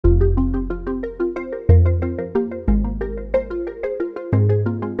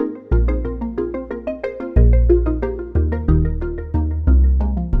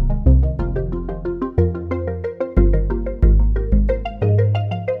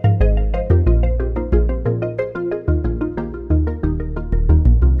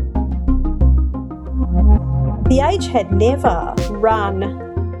Age had never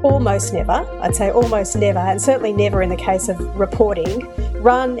run, almost never, I'd say almost never, and certainly never in the case of reporting,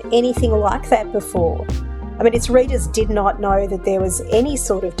 run anything like that before. I mean, its readers did not know that there was any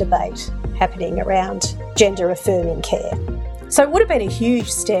sort of debate happening around gender-affirming care. So it would have been a huge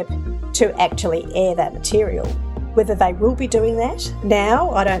step to actually air that material. Whether they will be doing that now,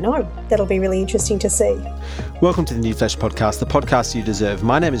 I don't know. That'll be really interesting to see. Welcome to the New Flesh Podcast, the podcast you deserve.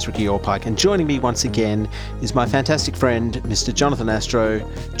 My name is Ricky Orpike, and joining me once again is my fantastic friend, Mr. Jonathan Astro.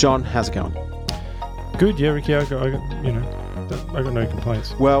 John, how's it going? Good, yeah, Ricky. I got no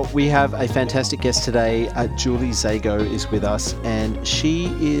complaints. Well, we have a fantastic guest today. Julie Szego is with us, and she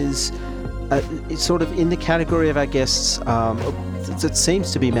is sort of in the category of our guests that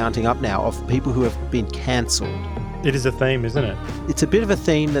seems to be mounting up now of people who have been cancelled. It is a theme, isn't it? It's a bit of a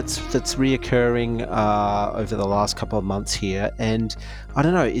theme that's reoccurring over the last couple of months here, and I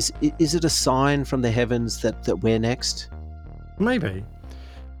don't know. Is it a sign from the heavens that we're next? Maybe.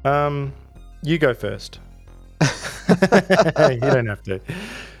 You go first. You don't have to.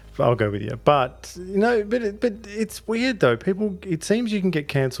 I'll go with you. But but it's weird though. People, it seems you can get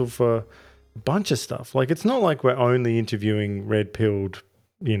cancelled for a bunch of stuff. Like, it's not like we're only interviewing red-pilled,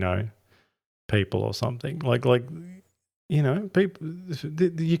 people or something. Like people.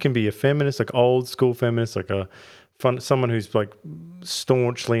 You can be a feminist, like old school feminist, like someone who's like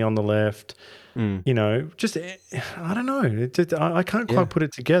staunchly on the left. Just I don't know. I can't quite put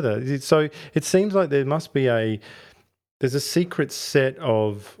it together. So it seems like there must be there's a secret set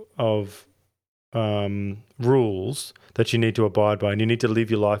of rules that you need to abide by, and you need to live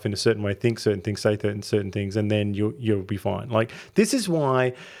your life in a certain way, think certain things, say certain things, and then you'll be fine. Like, this is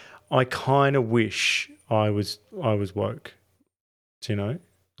why I kind of wish I was woke.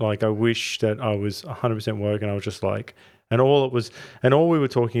 Like, I wish that I was 100% woke, and I was just like, and all we were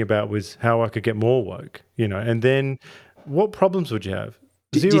talking about was how I could get more woke, and then what problems would you have?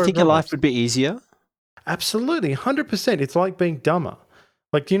 Do you think your life would be easier? Absolutely, 100%. It's like being dumber.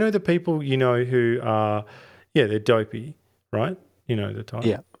 Like, do you know the people who are, they're dopey, right? You know the type.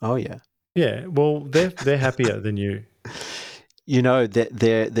 Yeah. Oh, yeah. Yeah. Well, they're happier than you.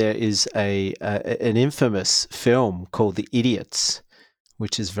 There is an infamous film called The Idiots,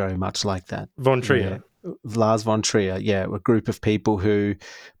 which is very much like that. Von Trier. Lars von Trier, a group of people who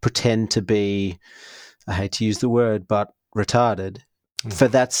pretend to be, I hate to use the word, but retarded for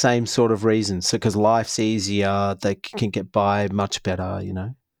that same sort of reason. So because life's easier, they can get by much better,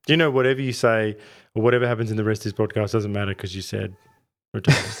 Whatever you say or whatever happens in the rest of this podcast doesn't matter because you said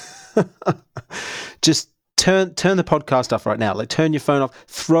retarded. Just turn the podcast off right now. Like, turn your phone off,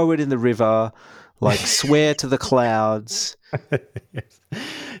 throw it in the river, like swear to the clouds.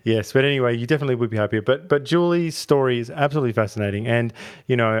 Yes, but anyway, you definitely would be happier. But Julie's story is absolutely fascinating, and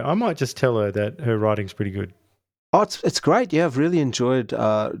I might just tell her that her writing's pretty good. Oh, it's great. Yeah, I've really enjoyed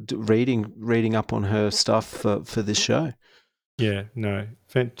reading up on her stuff for this show. Yeah, no,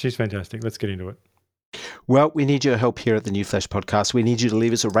 she's fantastic. Let's get into it. Well, we need your help here at the New Flesh Podcast. We need you to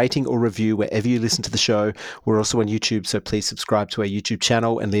leave us a rating or review wherever you listen to the show. We're also on YouTube, so please subscribe to our YouTube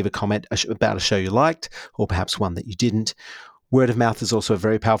channel and leave a comment about a show you liked or perhaps one that you didn't. Word of mouth is also a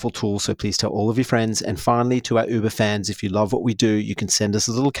very powerful tool, so please tell all of your friends. And finally, to our Uber fans, if you love what we do, you can send us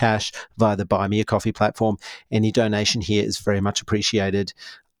a little cash via the Buy Me a Coffee platform. Any donation here is very much appreciated.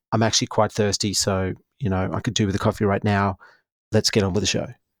 I'm actually quite thirsty, so, I could do with a coffee right now. Let's get on with the show.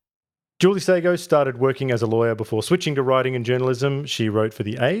 Julie Szego started working as a lawyer before switching to writing and journalism. She wrote for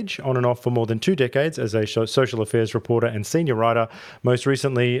The Age, on and off for more than 2 decades as a social affairs reporter and senior writer. Most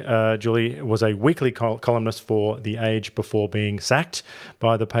recently, Julie was a weekly columnist for The Age before being sacked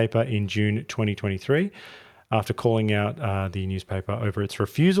by the paper in June 2023 after calling out the newspaper over its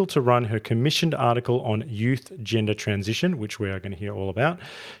refusal to run her commissioned article on youth gender transition, which we are going to hear all about.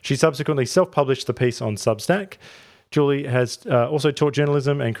 She subsequently self-published the piece on Substack. Julie has also taught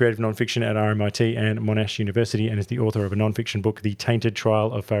journalism and creative nonfiction at RMIT and Monash University, and is the author of a nonfiction book, The Tainted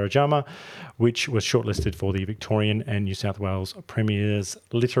Trial of Farah Jama, which was shortlisted for the Victorian and New South Wales Premier's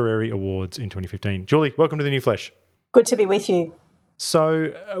Literary Awards in 2015. Julie, welcome to the New Flesh. Good to be with you.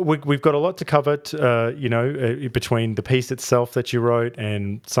 So we've got a lot to cover, between the piece itself that you wrote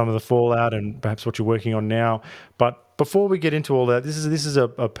and some of the fallout and perhaps what you're working on now. But before we get into all that, this is a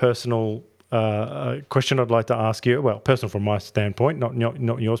personal question I'd like to ask you. Well, personal from my standpoint,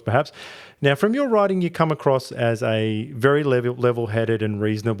 not yours perhaps. Now, from your writing, you come across as a very level-headed and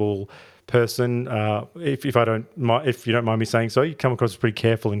reasonable person. If you don't mind me saying so, you come across as pretty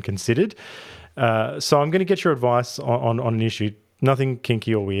careful and considered. So I'm going to get your advice on an issue. Nothing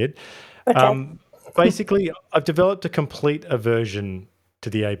kinky or weird. Okay. Basically, I've developed a complete aversion to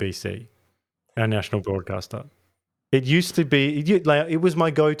the ABC, our national broadcaster. It used to be, it was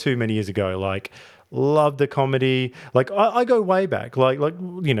my go-to many years ago. Like, loved the comedy. Like, I go way back. Like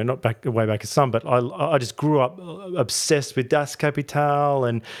not way back as some, but I just grew up obsessed with Das Kapital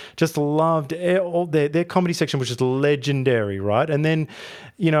and just loved all their comedy section, was just legendary, right? And then,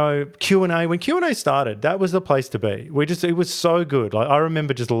 Q&A. When Q&A started, that was the place to be. It was so good. Like, I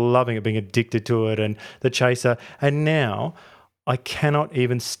remember just loving it, being addicted to it, and The Chaser. And now, I cannot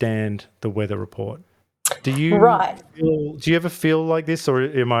even stand the Weather Report. Do you ever feel like this, or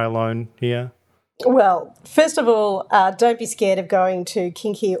am I alone here? Well, first of all, don't be scared of going to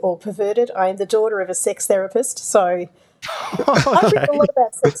kinky or perverted. I am the daughter of a sex therapist, so I've written a lot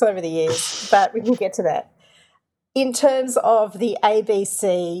about sex over the years, but we can get to that. In terms of the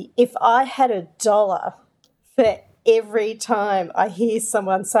ABC, if I had $1 for every time I hear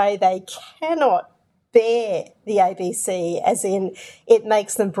someone say they cannot bear the ABC, as in it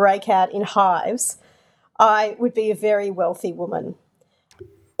makes them break out in hives, I would be a very wealthy woman.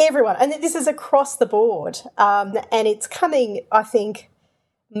 Everyone, and this is across the board, and it's coming, I think,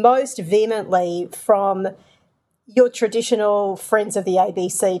 most vehemently from your traditional friends of the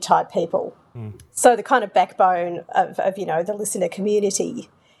ABC type people. So the kind of backbone of the listener community.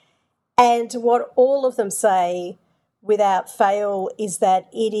 And what all of them say without fail is that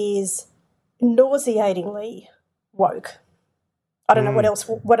it is nauseatingly woke. I don't know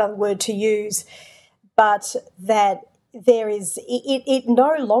what other word to use, but that there is it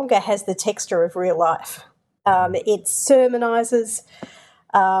no longer has the texture of real life. It sermonizes.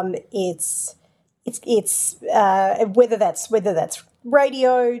 It's whether that's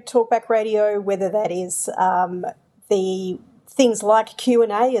radio, talkback radio, whether that is the things like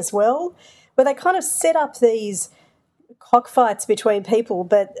Q&A as well, where they kind of set up these cockfights between people,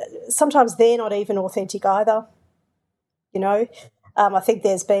 but sometimes they're not even authentic either. I think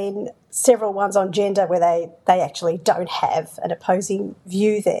there's been several ones on gender where they actually don't have an opposing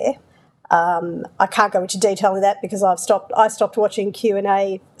view there. I can't go into detail in that because I stopped watching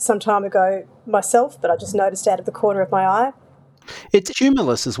Q&A some time ago myself, but I just noticed out of the corner of my eye. It's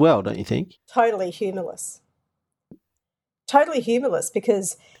humorless as well, don't you think? Totally humorless. Totally humorless,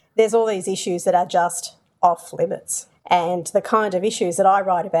 because there's all these issues that are just off limits. And the kind of issues that I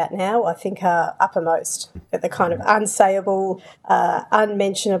write about now, I think, are uppermost. The kind of unsayable,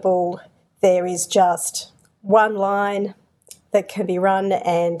 unmentionable. There is just one line that can be run,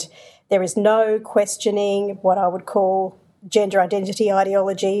 and there is no questioning what I would call gender identity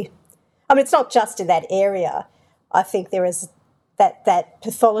ideology. I mean, it's not just in that area. I think there is that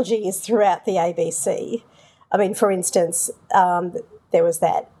pathology is throughout the ABC. I mean, for instance, there was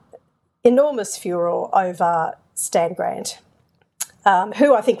that enormous furor over Stan Grant,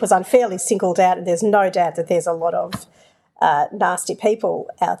 who I think was unfairly singled out, and there's no doubt that there's a lot of nasty people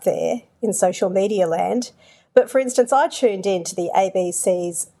out there in social media land. But, for instance, I tuned into the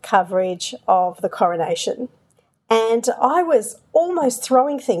ABC's coverage of the coronation, and I was almost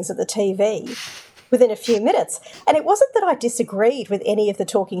throwing things at the TV within a few minutes. And it wasn't that I disagreed with any of the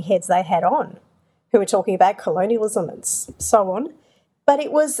talking heads they had on, who were talking about colonialism and so on, but it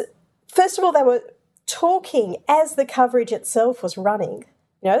was, first of all, they were talking as the coverage itself was running,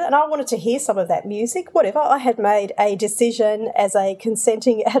 and I wanted to hear some of that music, whatever. I had made a decision as a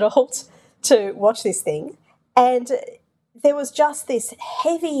consenting adult to watch this thing, and there was just this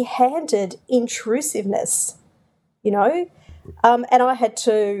heavy-handed intrusiveness, and I had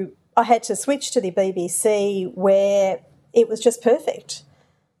to switch to the BBC where it was just perfect.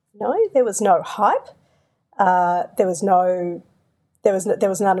 There was no hype. There was none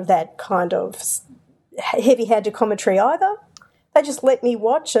of that kind of heavy-handed commentary either. They just let me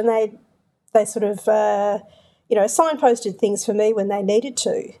watch, and they sort of signposted things for me when they needed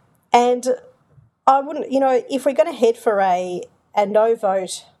to. And I wouldn't, if we're going to head for a no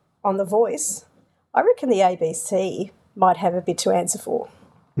vote on The Voice, I reckon the ABC might have a bit to answer for.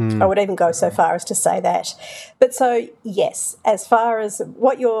 I would even go so far as to say that. But so, yes, as far as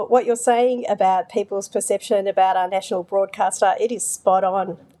what you're saying about people's perception about our national broadcaster, it is spot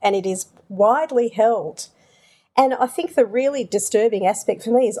on, and it is widely held. And I think the really disturbing aspect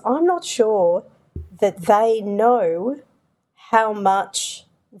for me is I'm not sure that they know how much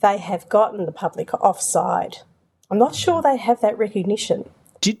they have gotten the public offside. I'm not sure they have that recognition.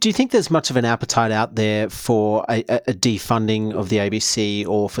 Do you think there's much of an appetite out there for a defunding of the ABC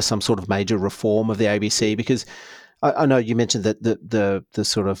or for some sort of major reform of the ABC? Because I know you mentioned that the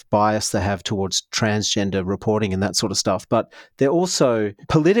sort of bias they have towards transgender reporting and that sort of stuff, but they're also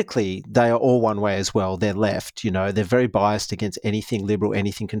politically, they are all one way as well. They're left, they're very biased against anything liberal,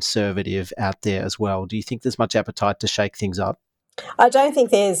 anything conservative out there as well. Do you think there's much appetite to shake things up? I don't think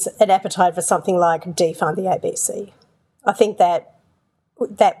there's an appetite for something like defund the ABC. I think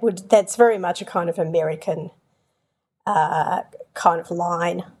that's very much a kind of American kind of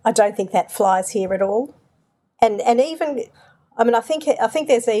line. I don't think that flies here at all. And even, I mean, I think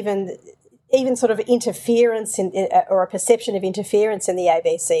there's even sort of interference or a perception of interference in the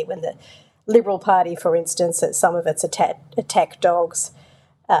ABC when the Liberal Party, for instance, at some of its attack dogs,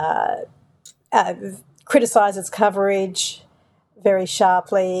 criticise its coverage very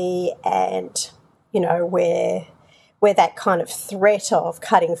sharply, and where that kind of threat of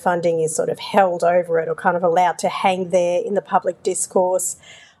cutting funding is sort of held over it or kind of allowed to hang there in the public discourse.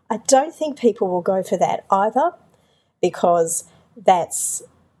 I don't think people will go for that either, because that's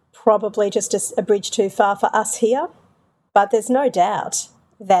probably just a bridge too far for us here. But there's no doubt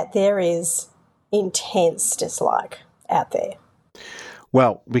that there is intense dislike out there.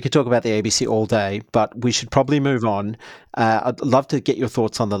 Well, we could talk about the ABC all day, but we should probably move on. I'd love to get your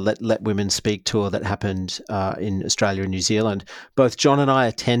thoughts on the Let Women Speak tour that happened in Australia and New Zealand. Both John and I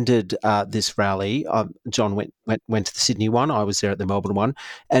attended this rally. John went to the Sydney one. I was there at the Melbourne one.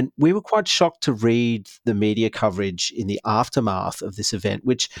 And we were quite shocked to read the media coverage in the aftermath of this event,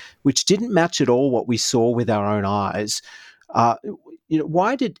 which didn't match at all what we saw with our own eyes.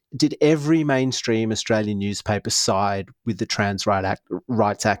 Why did every mainstream Australian newspaper side with the trans rights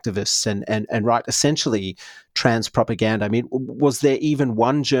activists and write essentially trans propaganda? I mean, was there even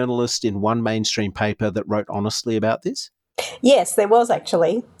one journalist in one mainstream paper that wrote honestly about this? Yes, there was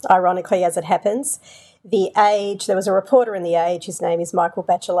actually, ironically as it happens. The Age, there was a reporter in The Age, his name is Michael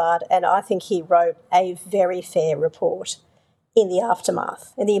Bachelard, and I think he wrote a very fair report in the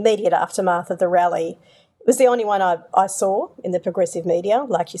immediate aftermath of the rally. It was the only one I saw in the progressive media,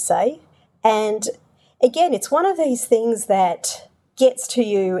 like you say. And again, it's one of these things that gets to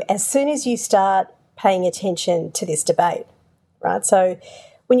you as soon as you start paying attention to this debate, right? So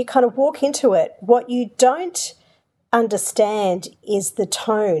when you kind of walk into it, what you don't understand is the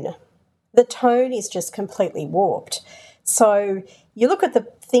tone. The tone is just completely warped. So you look at the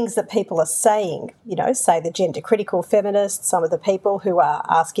things that people are saying, say the gender critical feminists, some of the people who are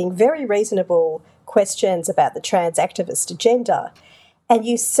asking very reasonable questions about the trans activist agenda, and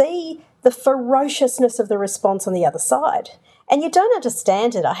you see the ferociousness of the response on the other side. And you don't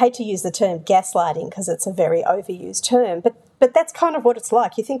understand it. I hate to use the term gaslighting because it's a very overused term, but that's kind of what it's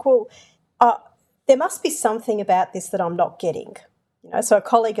like. You think, well, there must be something about this that I'm not getting. So a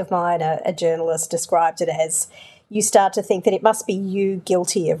colleague of mine, a journalist, described it as you start to think that it must be you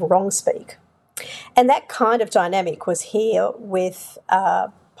guilty of wrong speak. And that kind of dynamic was here with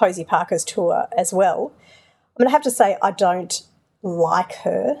Posey Parker's tour as well. I'm going to have to say I don't like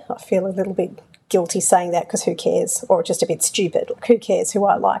her. I feel a little bit guilty saying that because who cares? Or just a bit stupid. Who cares who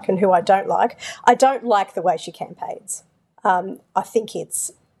I like and who I don't like? I don't like the way she campaigns. I think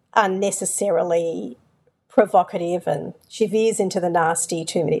it's unnecessarily provocative and she veers into the nasty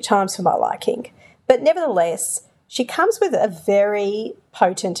too many times for my liking. But nevertheless, she comes with a very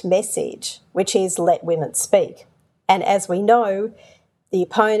potent message, which is let women speak. And as we know, the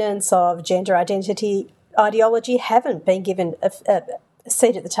opponents of gender identity ideology haven't been given a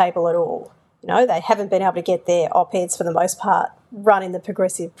seat at the table at all. They haven't been able to get their op-eds, for the most part, run in the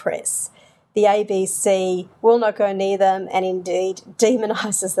progressive press. The ABC will not go near them and indeed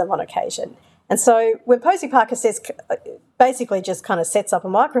demonises them on occasion. And so when Posey Parker says, basically just kind of sets up a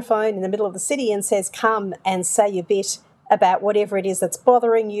microphone in the middle of the city and says, come and say a bit about whatever it is that's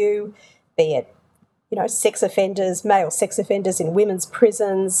bothering you, be it sex offenders, male sex offenders in women's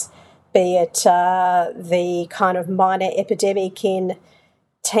prisons, be it the kind of minor epidemic in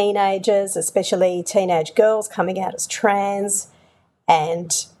teenagers, especially teenage girls coming out as trans,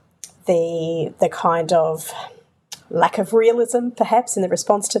 and the kind of lack of realism, perhaps, in the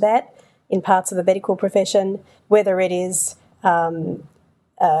response to that in parts of the medical profession, whether it is,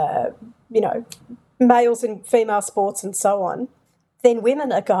 males in female sports and so on, then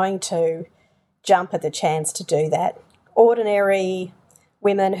women are going to jump at the chance to do that. Ordinary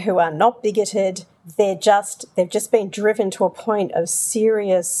women who are not bigoted, they've just been driven to a point of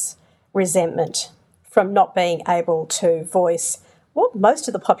serious resentment from not being able to voice what most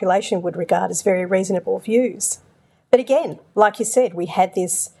of the population would regard as very reasonable views. But again, like you said, we had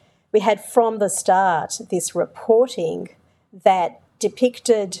from the start this reporting that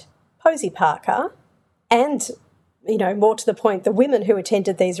depicted Posey Parker and, more to the point, the women who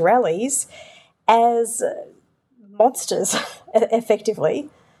attended these rallies as monsters, effectively,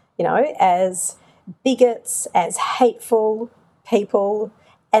 as bigots, as hateful people.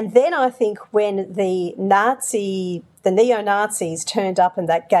 And then I think when the neo-Nazis turned up and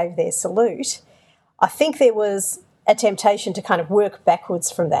that gave their salute, I think there was a temptation to kind of work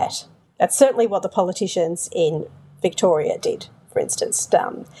backwards from that. That's certainly what the politicians in Victoria did, for instance.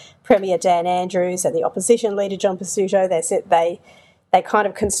 Premier Dan Andrews and the opposition leader John Pesutto, they said they kind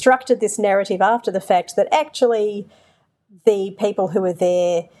of constructed this narrative after the fact that actually the people who were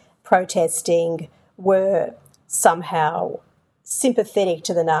there protesting were somehow sympathetic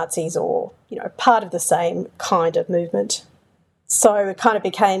to the Nazis or, part of the same kind of movement. So it kind of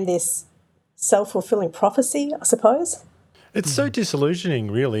became this self-fulfilling prophecy, I suppose. It's so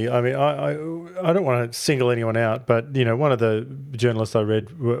disillusioning, really. I mean, I don't want to single anyone out, but, one of the journalists I read,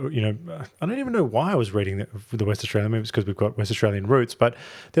 I don't even know why I was reading the West Australian. Maybe it's because we've got West Australian roots, but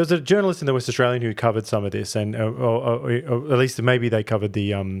there was a journalist in the West Australian who covered some of this, and or at least maybe they covered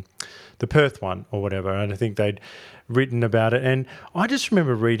the Perth one or whatever, and I think they'd written about it. And I just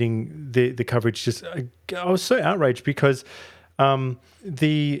remember reading the coverage. I was so outraged because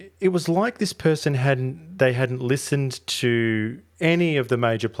it was like this person hadn't listened to any of the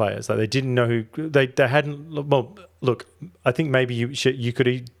major players. Like they didn't know who they hadn't. Well, look, I think maybe you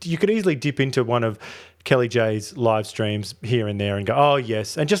could easily dip into one of Kelly J's live streams here and there and go, oh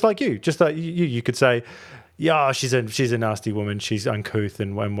yes, and just like you could say, yeah, she's a nasty woman. She's uncouth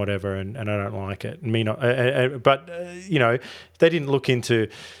and whatever, and I don't like it. But they didn't look into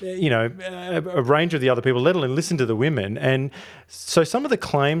a range of the other people, let alone listen to the women. And so some of the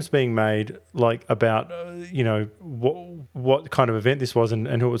claims being made, like about what kind of event this was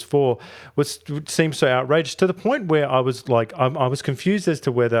and who it was for, seemed so outrageous to the point where I was like, I was confused as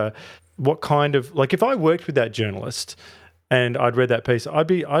to what kind of, like, if I worked with that journalist and I'd read that piece, I'd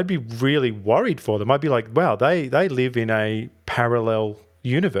be really worried for them. I'd be like, wow, they live in a parallel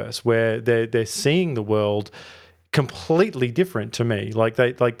universe where they're seeing the world completely different to me.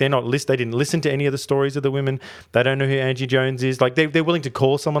 They didn't listen to any of the stories of the women. They don't know who Angie Jones is. Like they're willing to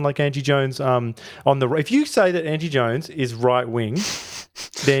call someone like Angie Jones if you say that Angie Jones is right wing,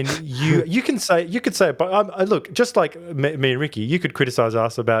 then you could say, but look, just like me and Ricky, you could criticize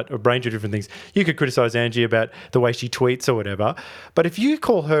us about a range of different things. You could criticize Angie about the way she tweets or whatever. But if you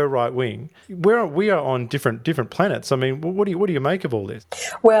call her right wing, we are on different planets. I mean, what do you make of all this?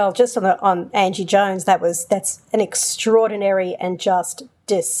 Well, just on Angie Jones, that's an extraordinary and just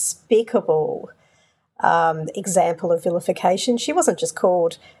despicable example of vilification. She wasn't just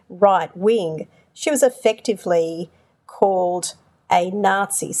called right wing; she was effectively called a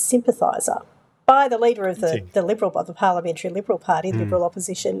Nazi sympathiser by the leader of the Parliamentary Liberal Party, Liberal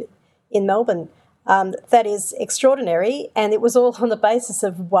opposition in Melbourne. That is extraordinary, and it was all on the basis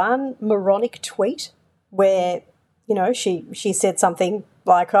of one moronic tweet where, she said something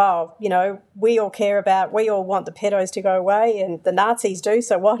like, we all want the pedos to go away and the Nazis do,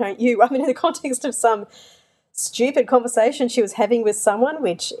 so why don't you? I mean, in the context of some stupid conversation she was having with someone,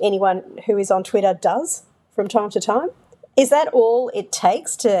 which anyone who is on Twitter does from time to time. Is that all it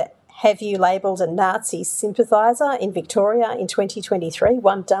takes to have you labelled a Nazi sympathiser in Victoria in 2023?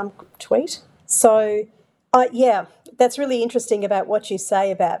 One dumb tweet? So, that's really interesting about what you say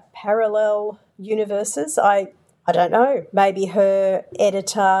about parallel universes. I don't know. Maybe her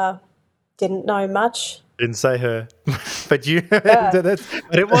editor didn't know much. Didn't say her, but but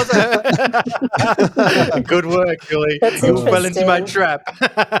it was her. Good work, Julie. That's you fell into my trap.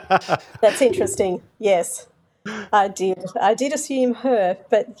 That's interesting. Yes. I did assume her,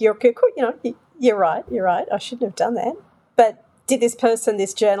 but you're right. I shouldn't have done that. But did this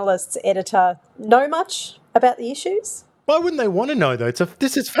journalist's editor, know much about the issues? Why wouldn't they want to know, though?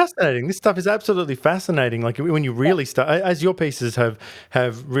 This is fascinating. This stuff is absolutely fascinating. Like when you really start, as your pieces have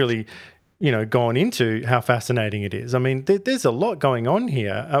really, gone into how fascinating it is. I mean, there's a lot going on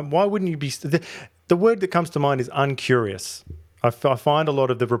here. Why wouldn't you be? The word that comes to mind is uncurious. I find a lot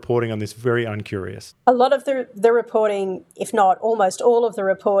of the reporting on this very uncurious. A lot of the reporting, if not almost all of the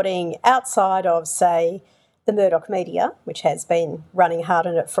reporting outside of, say, the Murdoch media, which has been running hard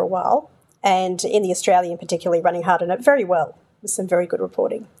on it for a while, and in the Australian particularly running hard on it very well, with some very good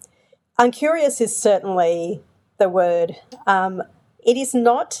reporting. Uncurious is certainly the word. It is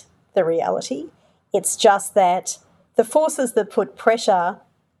not the reality. It's just that the forces that put pressure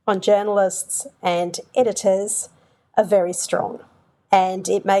on journalists and editors are very strong, and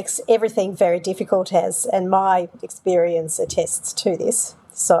it makes everything very difficult, and my experience attests to this.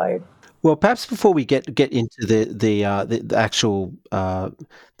 So, well, perhaps before we get into the actual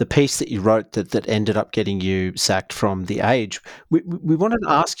the piece that you wrote that ended up getting you sacked from The Age, we wanted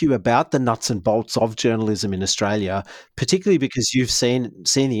to ask you about the nuts and bolts of journalism in Australia, particularly because you've seen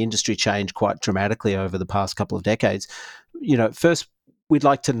the industry change quite dramatically over the past couple of decades. First, we'd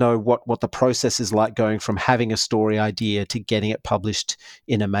like to know what the process is like going from having a story idea to getting it published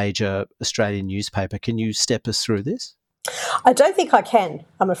in a major Australian newspaper. Can you step us through this? I don't think I can,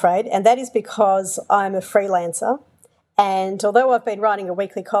 I'm afraid, and that is because I'm a freelancer And although I've been writing a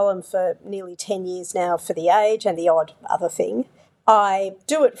weekly column for nearly 10 years now for The Age and the odd other thing, I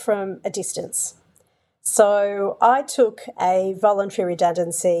do it from a distance. So I took a voluntary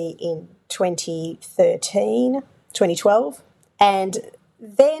redundancy in 2012, and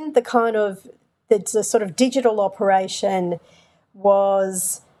then the sort of digital operation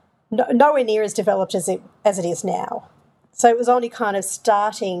was nowhere near as developed as it is now. So it was only kind of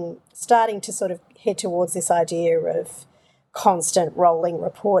starting to sort of head towards this idea of constant rolling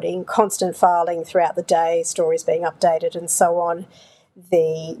reporting, constant filing throughout the day, stories being updated and so on.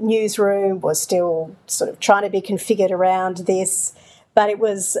 The newsroom was still sort of trying to be configured around this, but it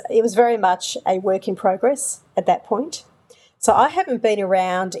was very much a work in progress at that point. So I haven't been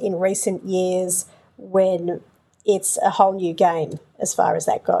around in recent years when it's a whole new game as far as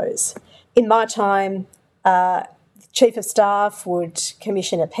that goes. In my time, Chief of Staff would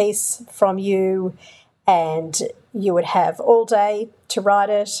commission a piece from you and you would have all day to write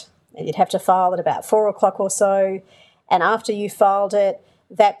it, and you'd have to file at about 4 o'clock or so. And after you filed it,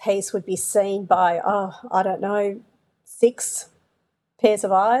 that piece would be seen by, 6 pairs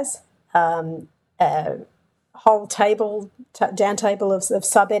of eyes, a whole down table of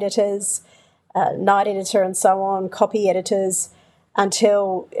sub-editors, night editor and so on, copy editors,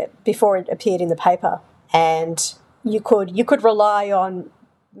 before it appeared in the paper. And you could rely on,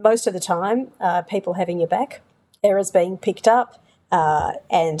 most of the time, people having your back, errors being picked up,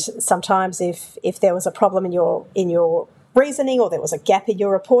 and sometimes if there was a problem in your reasoning, or there was a gap in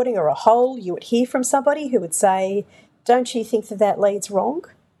your reporting or a hole, you would hear from somebody who would say, "Don't you think that lead's wrong?"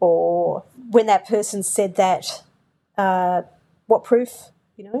 Or when that person said that, what proof?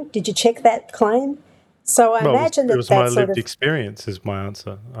 Did you check that claim? So I imagine it was my lived experience is my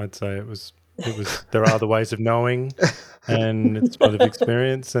answer. I'd say it was. There are other ways of knowing, and it's my lived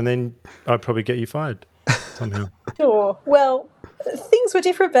experience. And then I'd probably get you fired somehow. Sure. Well, things were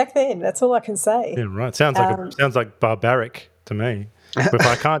different back then. That's all I can say. Yeah, right. Sounds like barbaric to me. But if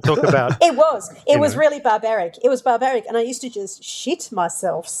I can't talk about it was really barbaric. It was barbaric, and I used to just shit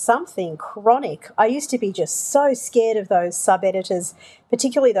myself. Something chronic. I used to be just so scared of those sub editors,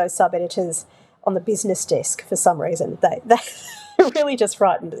 particularly those sub editors on the business desk. For some reason, they really just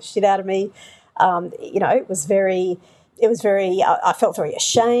frightened the shit out of me. It was very. I felt very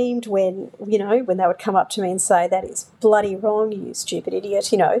ashamed when they would come up to me and say, "That is bloody wrong, you stupid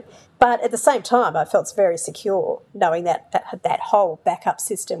idiot," But at the same time, I felt very secure knowing that whole backup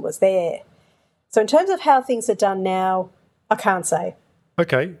system was there. So in terms of how things are done now, I can't say.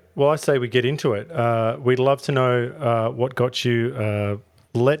 Okay. Well, I say we get into it. We'd love to know what got you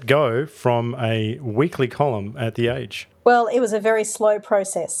let go from a weekly column at The Age. Well, it was a very slow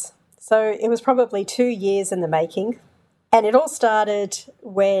process. So it was probably 2 years in the making. And it all started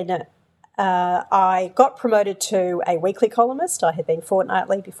when I got promoted to a weekly columnist. I had been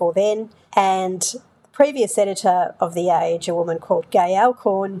fortnightly before then. And the previous editor of The Age, a woman called Gay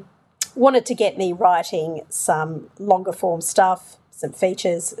Alcorn, wanted to get me writing some longer form stuff, some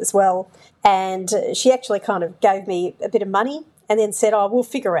features as well. And she actually kind of gave me a bit of money and then said, we'll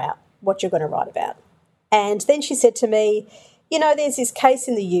figure out what you're going to write about. And then she said to me, there's this case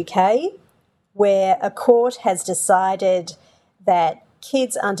in the UK where a court has decided that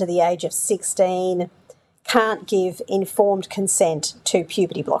kids under the age of 16 can't give informed consent to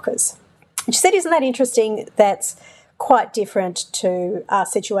puberty blockers. And she said, isn't that interesting? That's quite different to our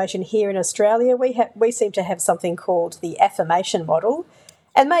situation here in Australia. We seem to have something called the affirmation model,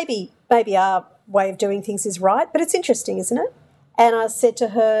 and maybe our way of doing things is right, but it's interesting, isn't it? And I said to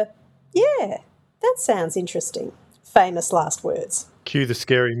her, yeah, that sounds interesting. Famous last words. Cue the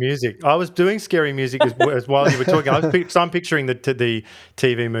scary music. I was doing scary music as while you were talking. I'm picturing the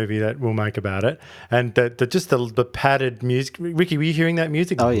TV movie that we'll make about it, and the padded music. Ricky, were you hearing that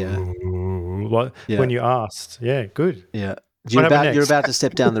music? Oh yeah. When you asked. Yeah, good. Yeah. You're about to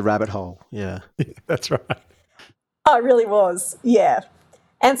step down the rabbit hole. Yeah. That's right. Oh, it really was. Yeah.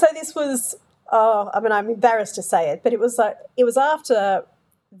 And so this was. I'm embarrassed to say it, but it was after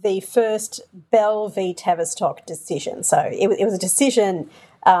the first Bell v Tavistock decision. So it was a decision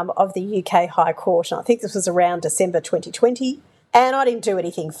of the UK High Court, and I think this was around December 2020, and I didn't do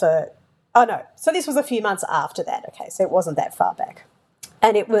anything so this was a few months after that, okay, so it wasn't that far back.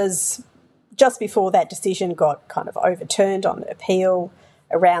 And it was just before that decision got kind of overturned on appeal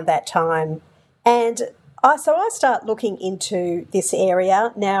around that time. And I start looking into this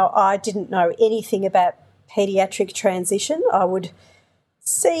area. Now, I didn't know anything about paediatric transition. I would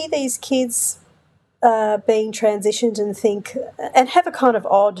see these kids being transitioned and think, and have a kind of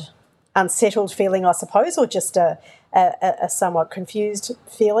odd, unsettled feeling, I suppose, or just a somewhat confused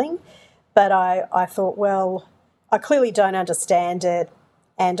feeling. But I thought, well, I clearly don't understand it,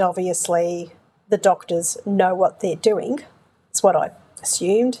 and obviously the doctors know what they're doing. That's what I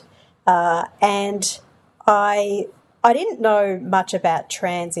assumed. And I didn't know much about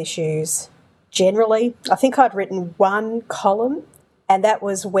trans issues generally. I think I'd written one column, and that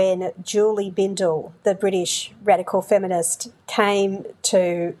was when Julie Bindel, the British radical feminist, came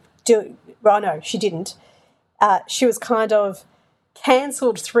to do... Well, no, she didn't. She was kind of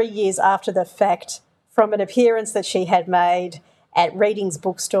cancelled 3 years after the fact from an appearance that she had made at Reading's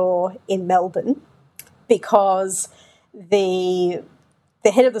bookstore in Melbourne, because the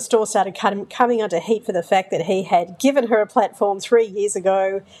head of the store started coming under heat for the fact that he had given her a platform 3 years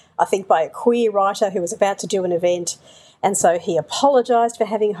ago, I think by a queer writer who was about to do an event, and so he apologised for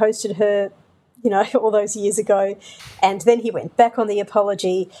having hosted her, all those years ago, and then he went back on the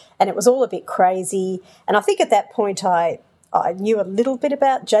apology, and it was all a bit crazy. And I think at that point I knew a little bit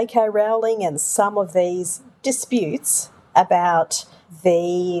about J.K. Rowling and some of these disputes about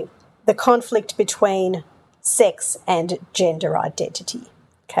the conflict between sex and gender identity.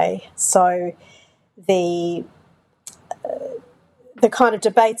 Okay, so the kind of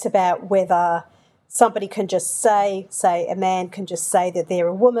debates about whether somebody can just say a man can just say that they're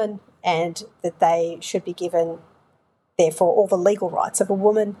a woman and that they should be given, therefore, all the legal rights of a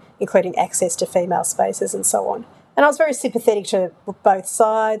woman, including access to female spaces and so on. And I was very sympathetic to both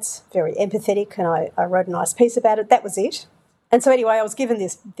sides, very empathetic, and I wrote a nice piece about it. That was it. And so anyway, I was given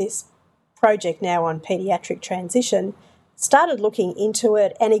this project now on paediatric transition, started looking into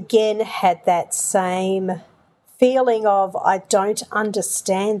it, and again had that same feeling of, I don't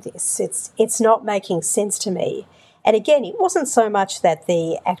understand this. It's not making sense to me. And again, it wasn't so much that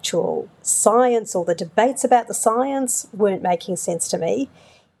the actual science or the debates about the science weren't making sense to me.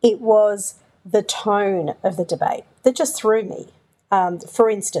 It was the tone of the debate that just threw me. For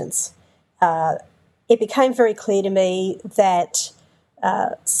instance, it became very clear to me that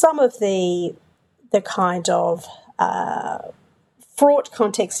some of the kind of fraught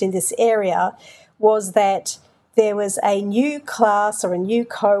context in this area was that there was a new class or a new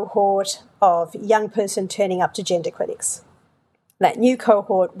cohort of young person turning up to gender clinics. That new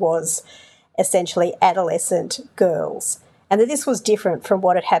cohort was essentially adolescent girls, and that this was different from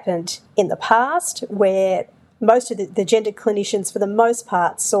what had happened in the past, where most of the gender clinicians, for the most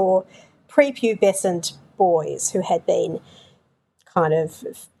part, saw prepubescent boys who had been kind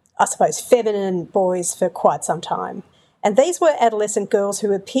of, I suppose, feminine boys for quite some time. And these were adolescent girls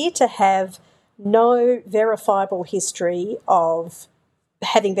who appeared to have no verifiable history of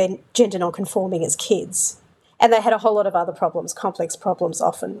having been gender non-conforming as kids. And they had a whole lot of other problems, complex problems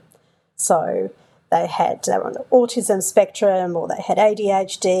often. So they were on the autism spectrum, or they had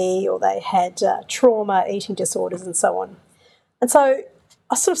ADHD, or they had trauma, eating disorders, and so on. And so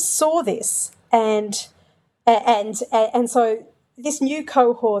I sort of saw this, and so this new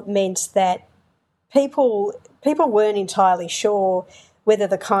cohort meant that people weren't entirely sure whether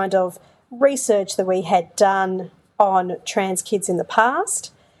the kind of research that we had done on trans kids in the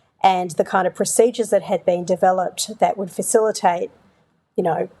past and the kind of procedures that had been developed that would facilitate,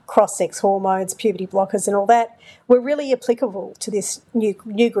 cross-sex hormones, puberty blockers and all that were really applicable to this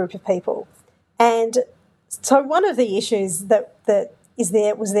new group of people. And so one of the issues that was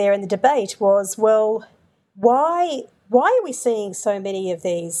there in the debate was, well, why are we seeing so many of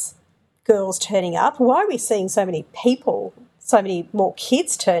these girls turning up? Why are we seeing so many people, so many more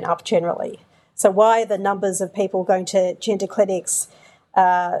kids turn up generally? So why are the numbers of people going to gender clinics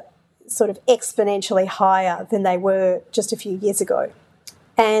sort of exponentially higher than they were just a few years ago?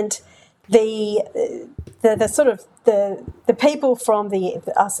 And the people from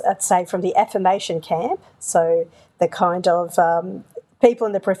from the affirmation camp, so the kind of people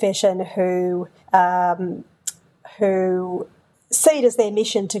in the profession who see it as their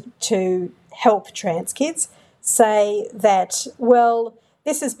mission to help trans kids, say that, well,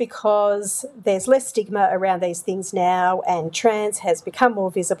 this is because there's less stigma around these things now and trans has become more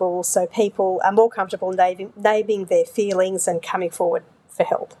visible, so people are more comfortable naming their feelings and coming forward for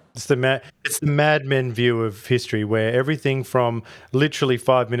help. It's the Mad Men view of history, where everything from literally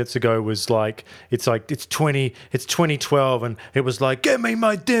 5 minutes ago was it's 2012, and it was like, get me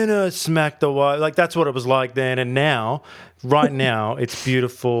my dinner, smack the wife. Like, that's what it was like then. And now, right now, it's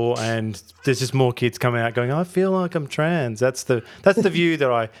beautiful, and there's just more kids coming out going, I feel like I'm trans. That's the view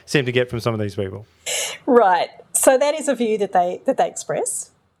that I seem to get from some of these people. Right. So that is a view that they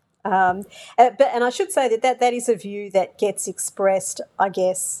express. And I should say that is a view that gets expressed, I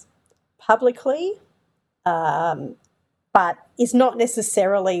guess, publicly, but is not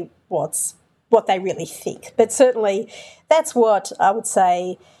necessarily what they really think. But certainly that's what I would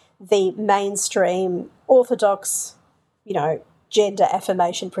say the mainstream orthodox, gender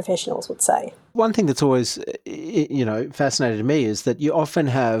affirmation professionals would say. One thing that's always, fascinated me is that you often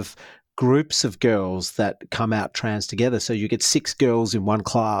have groups of girls that come out trans together. So you get 6 girls in one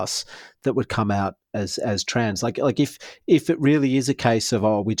class that would come out as trans. Like if it really is a case of,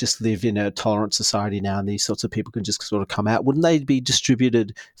 we just live in a tolerant society now and these sorts of people can just sort of come out, wouldn't they be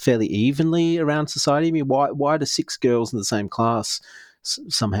distributed fairly evenly around society? I mean, why do 6 girls in the same class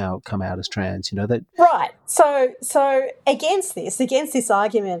somehow come out as trans? Right. So against this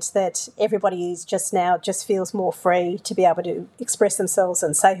argument that everybody is just feels more free to be able to express themselves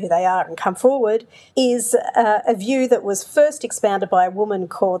and say who they are and come forward, is a view that was first expounded by a woman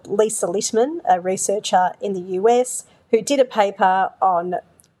called Lisa Littman, a researcher in the US, who did a paper on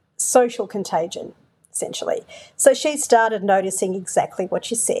social contagion, essentially. So she started noticing exactly what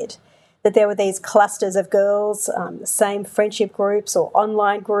you said, that there were these clusters of girls, the same friendship groups or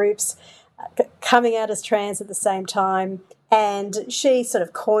online groups, coming out as trans at the same time. And she sort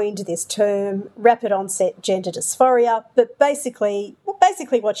of coined this term, rapid onset gender dysphoria. But basically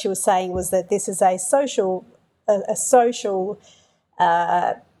what she was saying was that this is a social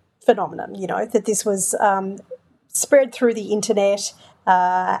phenomenon, that this was spread through the internet,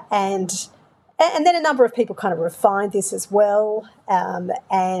 and then a number of people kind of refined this as well.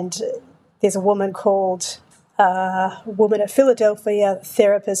 And there's a woman a Philadelphia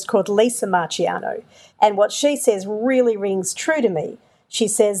therapist called Lisa Marciano. And what she says really rings true to me. She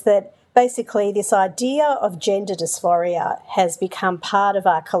says that basically this idea of gender dysphoria has become part of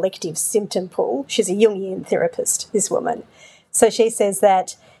our collective symptom pool. She's a Jungian therapist, this woman. So she says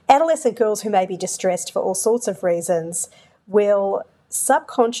that adolescent girls who may be distressed for all sorts of reasons will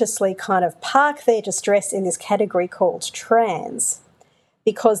subconsciously kind of park their distress in this category called trans,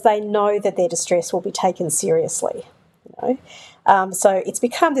 because they know that their distress will be taken seriously. So it's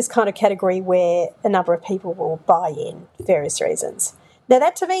become this kind of category where a number of people will buy in for various reasons. Now,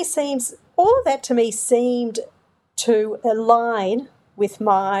 all of that to me seemed to align with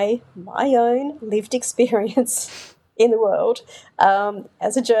my own lived experience in the world.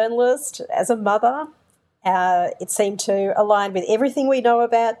 As a journalist, as a mother, it seemed to align with everything we know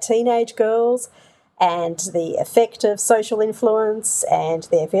about teenage girls and the effect of social influence and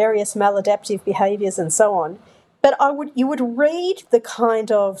their various maladaptive behaviours and so on. But you would read the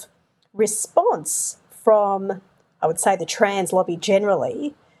kind of response from, I would say, the trans lobby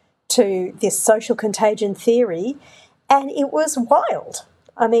generally to this social contagion theory, and it was wild.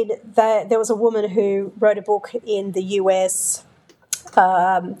 I mean, there was a woman who wrote a book in the US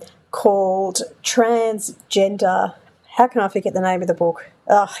called Transgender. How can I forget the name of the book?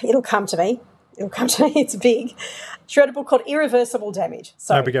 It'll come to me. It's big. She wrote a book called Irreversible Damage.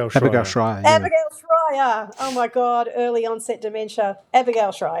 Abigail Schreier. Yeah. Abigail Schreier. Oh, my God. Early onset dementia.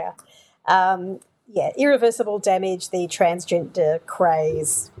 Abigail Schreier. Irreversible Damage, the transgender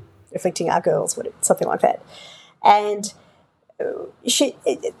craze afflicting our girls, something like that. And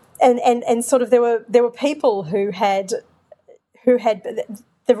and sort of there were people who had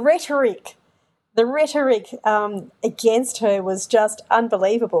the rhetoric against her was just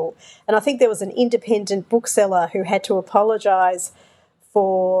unbelievable. And I think there was an independent bookseller who had to apologise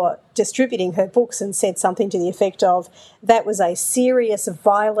for distributing her books and said something to the effect of, that was a serious,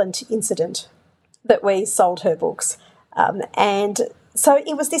 violent incident that we sold her books. And so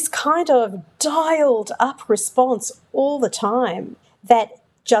it was this kind of dialed up response all the time that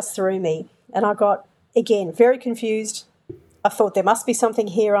just threw me. And I got, again, very confused. I thought there must be something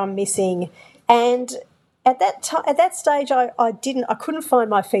here I'm missing. And at that stage, I couldn't find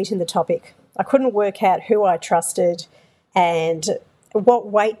my feet in the topic. I couldn't work out who I trusted and what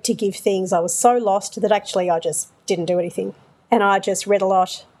weight to give things. I was so lost that actually I just didn't do anything. And I just read a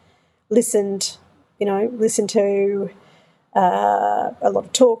lot, listened to a lot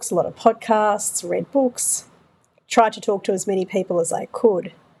of talks, a lot of podcasts, read books, tried to talk to as many people as I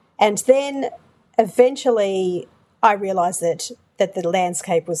could. And then eventually I realised that the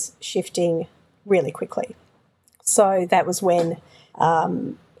landscape was shifting really quickly. So that was when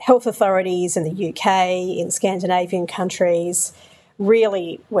health authorities in the UK, in Scandinavian countries,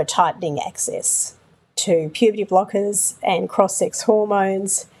 really were tightening access to puberty blockers and cross-sex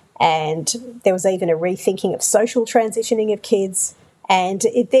hormones, and there was even a rethinking of social transitioning of kids. And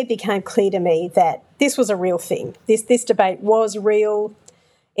it then became clear to me that this was a real thing. This debate was real.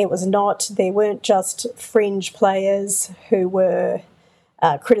 It was not, there weren't just fringe players who were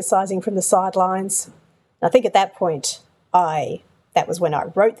criticising from the sidelines. I think at that point, that was when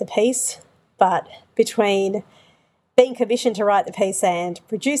I wrote the piece. But between being commissioned to write the piece and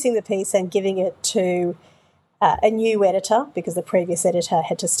producing the piece and giving it to a new editor because the previous editor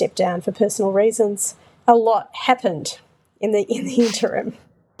had to step down for personal reasons. A lot happened in the interim.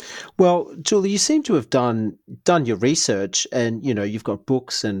 Well, Julie, you seem to have done your research, and you've got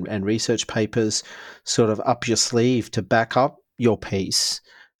books and research papers sort of up your sleeve to back up your piece.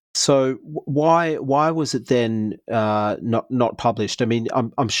 So why was it then not published? I mean,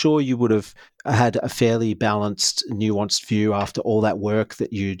 I'm sure you would have had a fairly balanced, nuanced view after all that work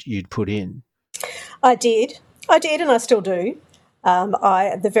that you'd put in. I did, and I still do.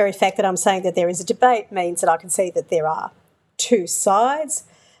 The very fact that I'm saying that there is a debate means that I can see that there are two sides.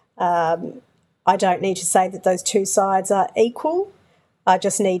 I don't need to say that those two sides are equal. I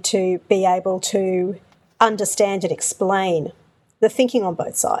just need to be able to understand and explain the thinking on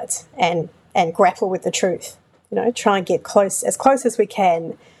both sides and grapple with the truth. Try and get as close as we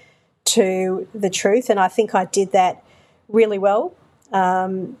can to the truth. And I think I did that really well.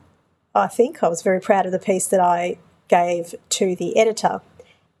 I think I was very proud of the piece that I gave to the editor,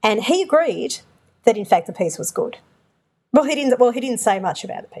 and he agreed that in fact the piece was good. Well, he didn't say much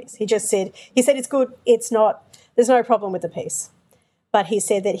about the piece. He said it's good. It's not. There's no problem with the piece, but he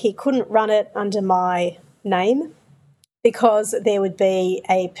said that he couldn't run it under my name because there would be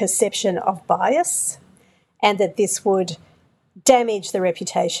a perception of bias, and that this would damage the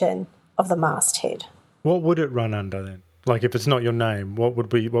reputation of the masthead. What would it run under then? Like, if it's not your name, what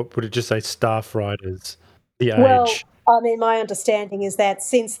would it just say? Staff writers, The Age. Well, I mean, my understanding is that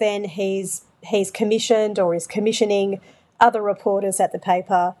since then he's commissioned or is commissioning other reporters at the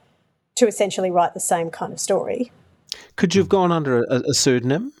paper to essentially write the same kind of story. Could you have gone under a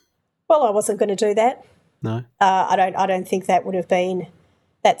pseudonym? Well, I wasn't going to do that. No. I don't think that would have been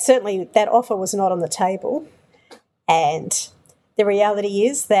that. Certainly, that offer was not on the table, and the reality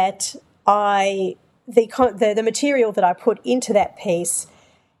is that the material that I put into that piece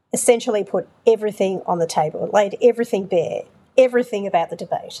essentially put everything on the table. It laid everything bare, everything about the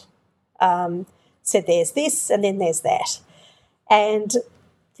debate. Said there's this and then there's that. And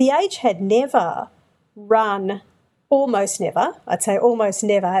The Age had never run, almost never, I'd say almost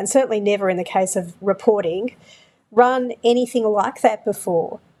never, and certainly never in the case of reporting, run anything like that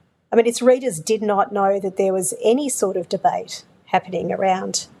before. I mean, its readers did not know that there was any sort of debate happening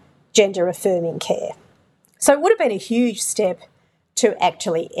around gender-affirming care. So it would have been a huge step to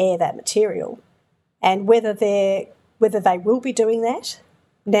actually air that material. And whether they will be doing that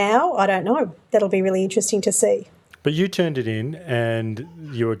now, I don't know. That'll be really interesting to see. But you turned it in and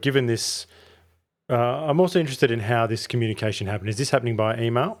you were given this. I'm also interested in how this communication happened. Is this happening by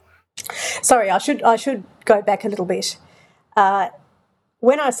email? Sorry, I should go back a little bit.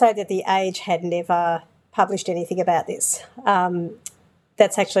 When I say that The Age had never published anything about this,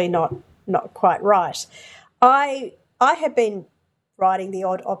 that's actually not quite right. I have been writing the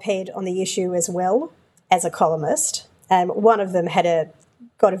odd op-ed on the issue as well as a columnist. One of them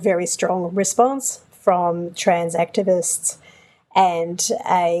got a very strong response from trans activists, and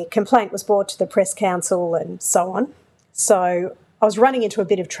a complaint was brought to the Press Council and so on. So I was running into a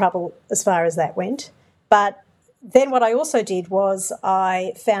bit of trouble as far as that went. But then what I also did was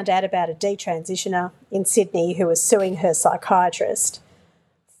I found out about a detransitioner in Sydney who was suing her psychiatrist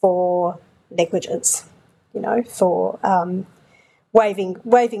for negligence, for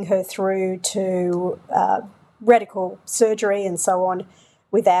waving her through to radical surgery and so on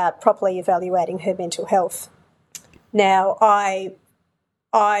without properly evaluating her mental health. Now, I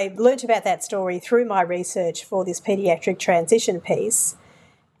learnt about that story through my research for this paediatric transition piece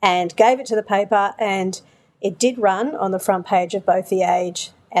and gave it to the paper, and it did run on the front page of both The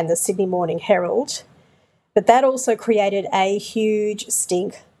Age and the Sydney Morning Herald. But that also created a huge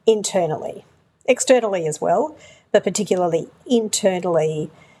stink internally, externally as well, but particularly internally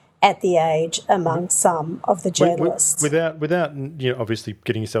at The Age among some of the journalists. Without obviously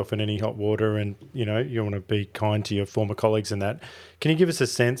getting yourself in any hot water, and you want to be kind to your former colleagues and that. Can you give us a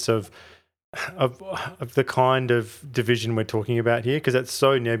sense of the kind of division we're talking about here? Because that's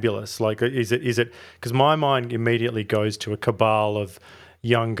so nebulous. Like, is it? Because my mind immediately goes to a cabal of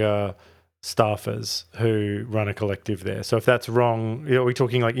younger staffers who run a collective there. So if that's wrong, are we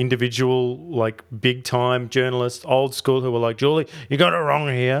talking like individual, like big time journalists, old school, who were like, Julie, you got it wrong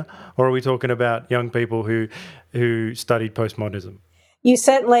here? Or are we talking about young people who studied postmodernism? You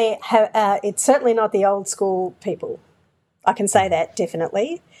certainly have. It's certainly not the old school people. I can say that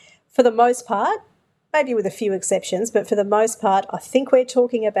definitely. For the most part, maybe with a few exceptions, but for the most part, I think we're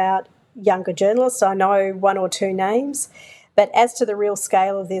talking about younger journalists. I know one or two names. But as to the real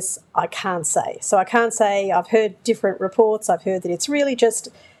scale of this, I can't say. So I can't say. I've heard different reports. I've heard that it's really just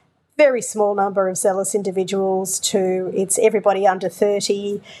a very small number of zealous individuals, to it's everybody under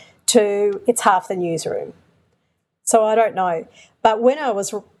 30, to it's half the newsroom. So I don't know. But when I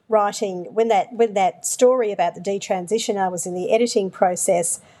was writing, when that story about the detransition, I was in the editing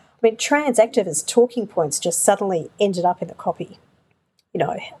process. I mean, trans activists' talking points just suddenly ended up in the copy,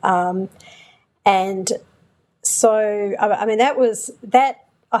 and so I mean that.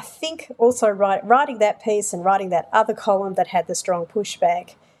 I think also writing that piece and writing that other column that had the strong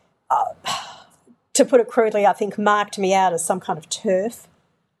pushback, to put it crudely, I think marked me out as some kind of TERF,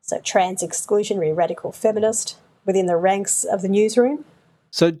 so trans exclusionary radical feminist within the ranks of the newsroom.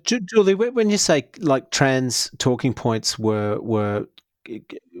 So, Julie, when you say like trans talking points were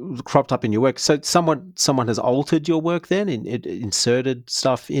cropped up in your work, so someone has altered your work then, inserted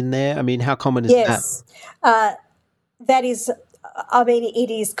stuff in there? I mean, how common is that? Yes, that is. I mean,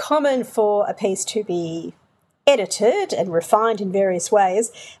 it is common for a piece to be edited and refined in various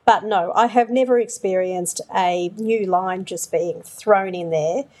ways, but no, I have never experienced a new line just being thrown in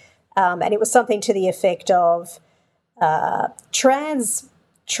there, and it was something to the effect of trans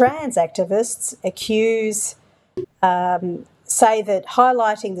activists say that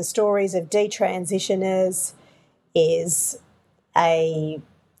highlighting the stories of detransitioners is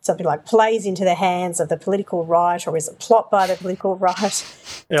something like plays into the hands of the political right, or is a plot by the political right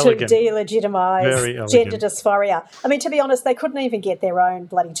to delegitimise gender dysphoria. I mean, to be honest, they couldn't even get their own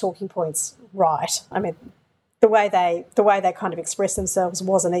bloody talking points right. I mean, the way they kind of expressed themselves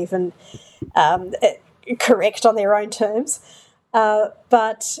wasn't even correct on their own terms.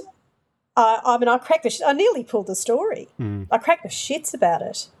 But I mean, I nearly pulled the story. I cracked the shits about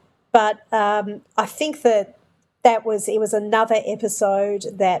it. But I think that it was another episode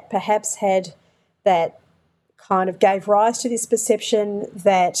that perhaps had that kind of gave rise to this perception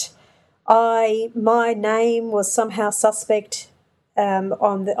that my name was somehow suspect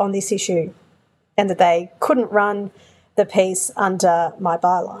on this issue, and that they couldn't run the piece under my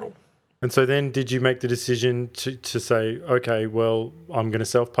byline. And so then did you make the decision to say, okay, well, I'm going to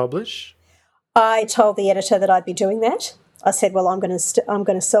self-publish? I told the editor that I'd be doing that. I said, well, I'm going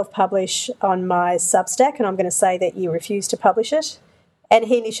to self-publish on my Substack, and I'm going to say that you refuse to publish it. And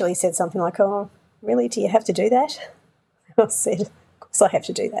he initially said something like, oh, really, do you have to do that? I said, of course I have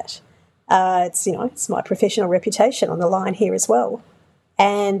to do that. It's my professional reputation on the line here as well.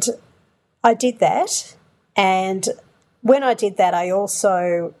 And I did that. And when I did that, I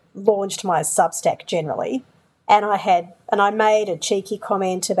also launched my Substack generally. And I made a cheeky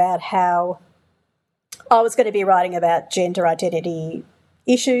comment about how I was going to be writing about gender identity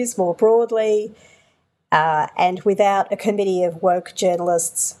issues more broadly, and without a committee of woke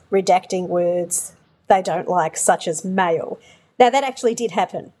journalists redacting words they don't like, such as male. Now, that actually did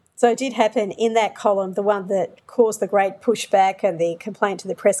happen. So it did happen in that column, the one that caused the great pushback and the complaint to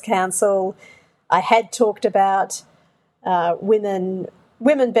the Press Council. I had talked about women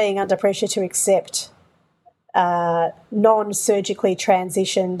being under pressure to accept non-surgically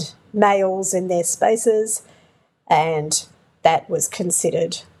transitioned males in their spaces, and that was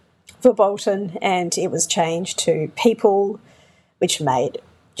considered verboten, and it was changed to people, which made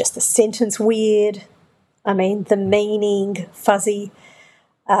just the sentence weird. I mean, the meaning fuzzy.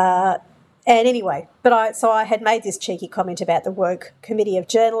 And anyway, I had made this cheeky comment about the woke committee of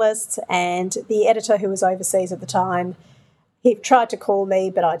journalists, and the editor who was overseas at the time, he tried to call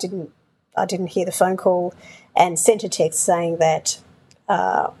me, but I didn't hear the phone call, and sent a text saying that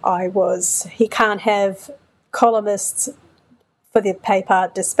he can't have columnists for the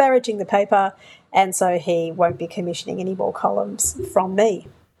paper disparaging the paper, and so he won't be commissioning any more columns from me.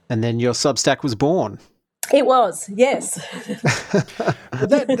 And then your Substack was born. It was, yes.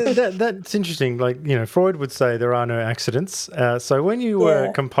 That's interesting. Like, Freud would say there are no accidents. So when you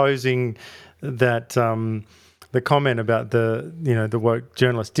were composing that, the comment about the woke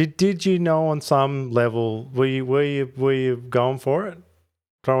journalist, did you know on some level, were you going for it,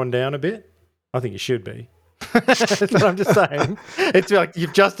 throwing down a bit? I think you should be. That's what I'm just saying. It's like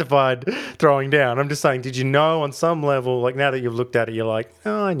you've justified throwing down. I'm just saying, did you know on some level, like now that you've looked at it, you're like,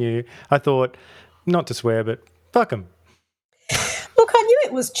 oh, I knew. I thought, not to swear, but fuck them. Look, I knew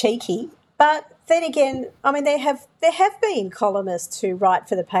it was cheeky, but then again, I mean, there have been columnists who write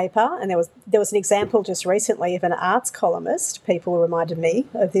for the paper, and there was an example just recently of an arts columnist. People reminded me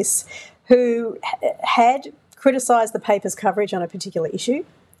of this, who had criticised the paper's coverage on a particular issue,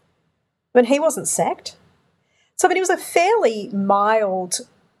 but he wasn't sacked. So, it was a fairly mild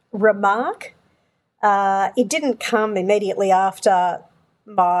remark. It didn't come immediately after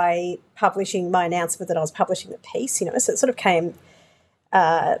my announcement that I was publishing the piece, so it sort of came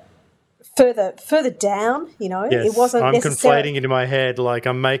further down, Yes, it wasn't I'm necessarily... conflating it in my head, like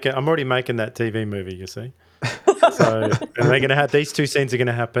I'm already making that TV movie, you see. So, and they're going to have these two scenes are going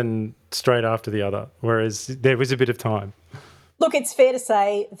to happen straight after the other, whereas there was a bit of time. Look, it's fair to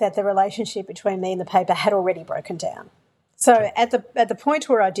say that the relationship between me and the paper had already broken down. So at the point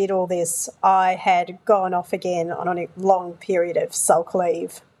where I did all this, I had gone off again on a long period of sulk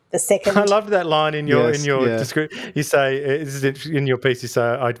leave. The second, I loved that line in your yeah. description. You say in your piece, you say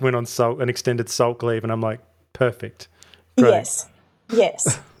I went on an extended sulk leave, and I'm like, perfect. Great.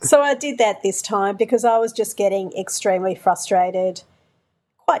 Yes. So I did that this time because I was just getting extremely frustrated,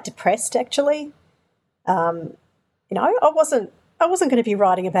 quite depressed actually. I wasn't going to be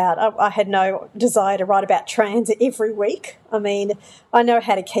writing about. I had no desire to write about trans every week. I mean, I know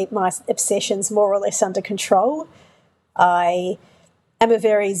how to keep my obsessions more or less under control. I am a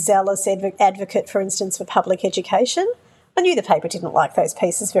very zealous advocate, for instance, for public education. I knew the paper didn't like those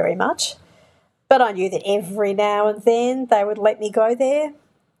pieces very much, but I knew that every now and then they would let me go there.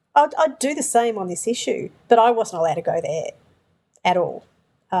 I'd do the same on this issue, but I wasn't allowed to go there at all.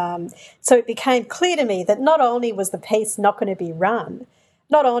 So it became clear to me that not only was the piece not going to be run,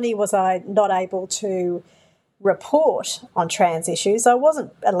 not only was I not able to report on trans issues, I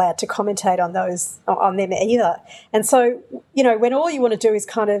wasn't allowed to commentate on them either. And so, when all you want to do is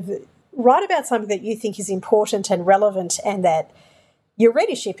kind of write about something that you think is important and relevant and that your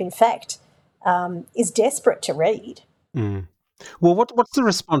readership, in fact, is desperate to read. Mm. Well, what's the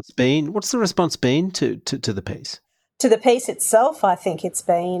response been? What's the response been to the piece? To the piece itself, I think it's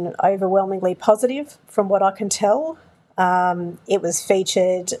been overwhelmingly positive from what I can tell. It was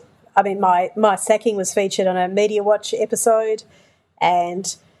featured, my sacking was featured on a Media Watch episode,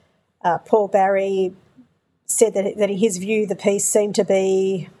 and Paul Barry said that in his view the piece seemed to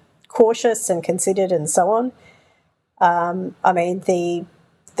be cautious and considered and so on.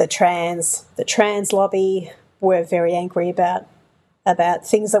 The trans lobby were very angry about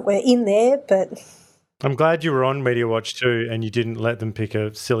things that were in there, but I'm glad you were on Media Watch too, and you didn't let them pick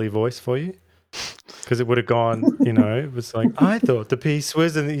a silly voice for you, because it would have gone. It was like, I thought the piece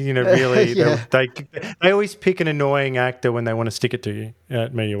was, and really, Yeah. they always pick an annoying actor when they want to stick it to you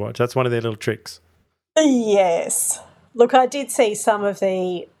at Media Watch. That's one of their little tricks. Yes. Look, I did see some of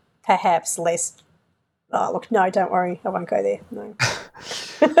the perhaps less. Oh, look, no, don't worry, I won't go there. No.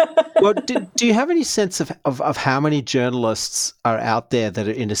 Well, do you have any sense of how many journalists are out there that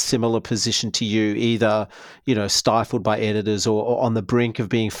are in a similar position to you, either, stifled by editors or on the brink of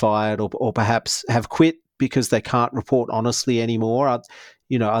being fired or perhaps have quit because they can't report honestly anymore?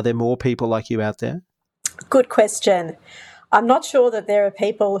 Are there more people like you out there? Good question. I'm not sure that there are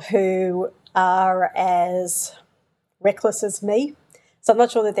people who are as reckless as me. So I'm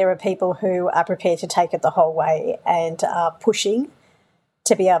not sure that there are people who are prepared to take it the whole way and are pushing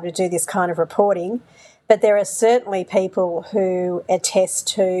to be able to do this kind of reporting. But there are certainly people who attest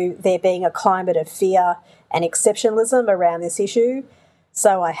to there being a climate of fear and exceptionalism around this issue.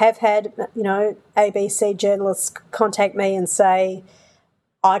 So I have had, ABC journalists contact me and say,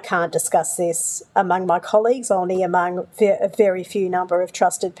 I can't discuss this among my colleagues, only among a very few number of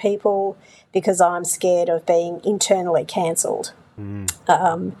trusted people, because I'm scared of being internally cancelled. And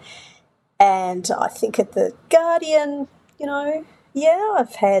I think at The Guardian,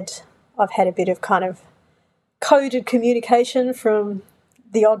 I've had a bit of kind of coded communication from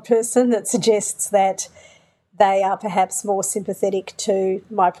the odd person that suggests that they are perhaps more sympathetic to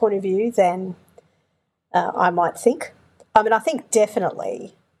my point of view than I might think. I think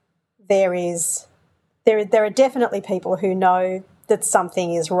definitely there are definitely people who know that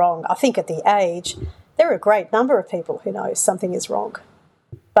something is wrong. I think at The Age, there are a great number of people who know something is wrong.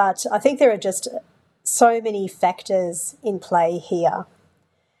 But I think there are just so many factors in play here.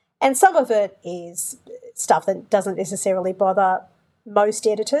 And some of it is stuff that doesn't necessarily bother most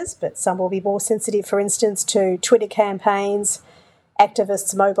editors, but some will be more sensitive, for instance, to Twitter campaigns,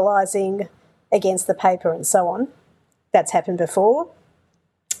 activists mobilising against the paper and so on. That's happened before.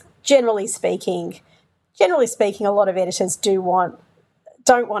 Generally speaking, a lot of editors don't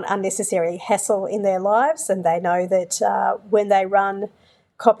want unnecessary hassle in their lives, and they know that when they run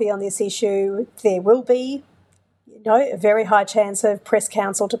copy on this issue, there will be, a very high chance of press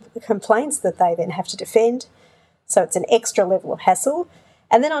counsel to complaints that they then have to defend. So it's an extra level of hassle.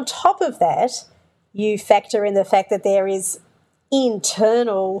 And then on top of that, you factor in the fact that there is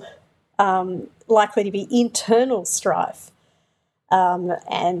likely to be internal strife,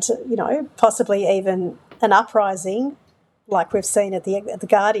 and possibly even an uprising, like we've seen at the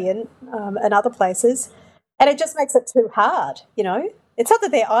Guardian and other places, and it just makes it too hard. It's not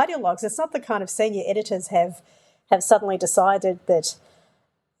that they're ideologues. It's not the kind of senior editors have suddenly decided that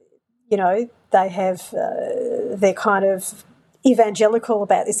they're kind of evangelical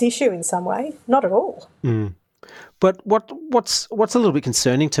about this issue in some way. Not at all. But what's a little bit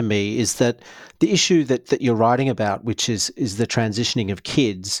concerning to me is that the issue that you're writing about, which is the transitioning of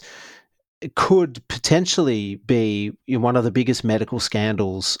kids, could potentially be one of the biggest medical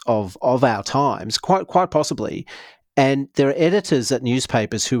scandals of our times, quite possibly. And there are editors at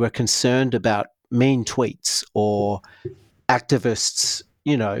newspapers who are concerned about mean tweets or activists,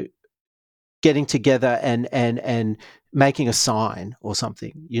 getting together and making a sign or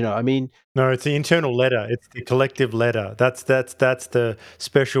something. I mean, No, it's the internal letter. It's the collective letter. That's the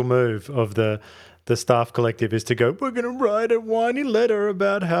special move of the staff collective, is to go, we're going to write a whiny letter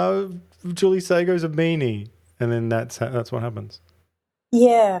about how Julie Szego's a meanie, and then that's what happens.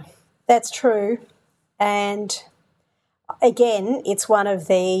 Yeah, that's true. And again, it's one of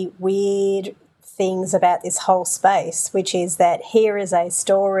the weird things about this whole space, which is that here is a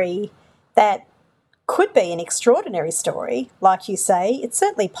story that could be an extraordinary story, like you say. It's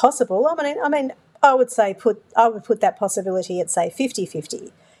certainly possible. I mean, I would put that possibility at, say,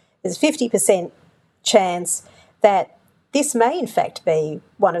 50-50. There's a 50% chance that this may in fact be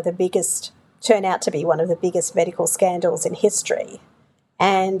turn out to be one of the biggest medical scandals in history.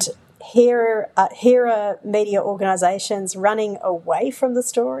 And here are media organisations running away from the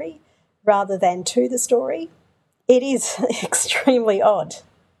story rather than to the story. It is extremely odd.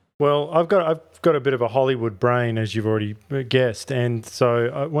 Well, I've got a bit of a Hollywood brain, as you've already guessed, and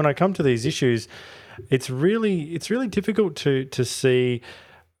so when I come to these issues, it's really difficult to see.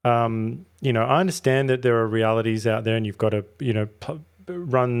 I understand that there are realities out there, and you've got to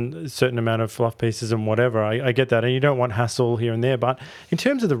run a certain amount of fluff pieces and whatever. I get that, and you don't want hassle here and there. But in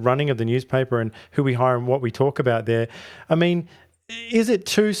terms of the running of the newspaper and who we hire and what we talk about there, I mean, is it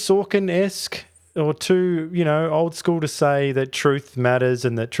too Sorkin-esque or too, old school to say that truth matters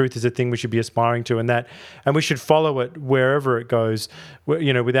and that truth is a thing we should be aspiring to, and we should follow it wherever it goes,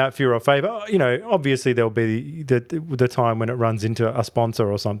 without fear or favor? Obviously there'll be the time when it runs into a sponsor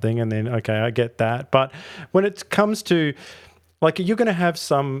or something, and then, okay, I get that. But when it comes to, like, you're going to have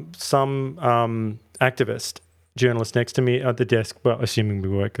some activist journalist next to me at the desk, well, assuming we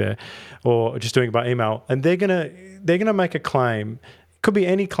work there, or just doing it by email, and they're gonna make a claim. Could be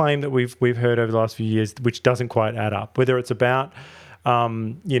any claim that we've heard over the last few years, which doesn't quite add up. Whether it's about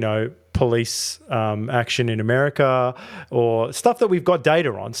police action in America, or stuff that we've got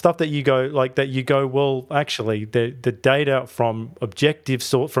data on, stuff that you go, well, actually, the data from objective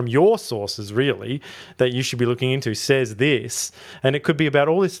from your sources, really, that you should be looking into says this, and it could be about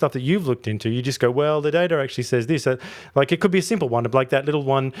all this stuff that you've looked into. You just go, well, the data actually says this. Like, it could be a simple one, like that little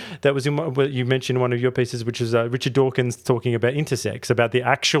one that was you mentioned in one of your pieces, which is Richard Dawkins talking about intersex, about the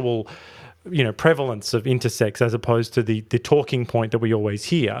actual prevalence of intersex, as opposed to the talking point that we always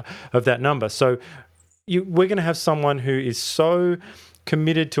hear of that number. So we're going to have someone who is so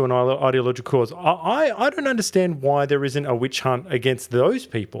committed to an ideological cause. I don't understand why there isn't a witch hunt against those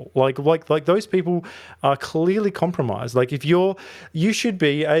people. Like those people are clearly compromised. Like, if you should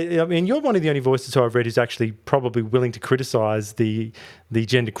be, I mean, you're one of the only voices who I've read who's actually probably willing to criticize the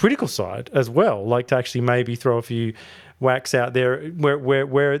gender critical side as well, like to actually maybe throw a few wax out there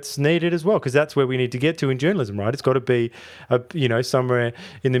where it's needed as well, because that's where we need to get to in journalism, right? It's got to be somewhere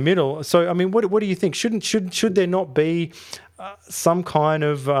in the middle. So, I mean, what do you think? Should there not be some kind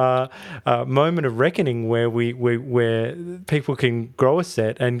of moment of reckoning where where people can grow a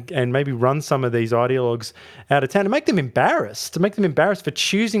set and maybe run some of these ideologues out of town and make them embarrassed for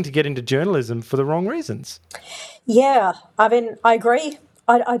choosing to get into journalism for the wrong reasons? Yeah, I mean, I agree.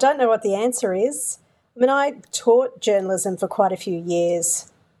 I don't know what the answer is. I mean, I taught journalism for quite a few years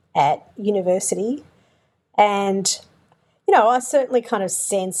at university, and, I certainly kind of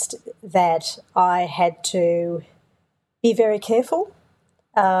sensed that I had to be very careful.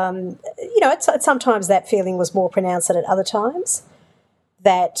 Sometimes that feeling was more pronounced than at other times,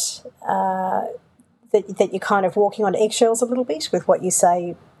 that you're kind of walking on eggshells a little bit with what you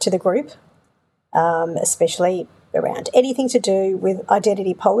say to the group, especially around anything to do with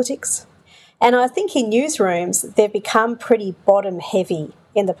identity politics. And I think in newsrooms, they've become pretty bottom heavy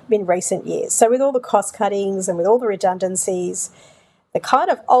in recent years. So with all the cost cuttings and with all the redundancies, the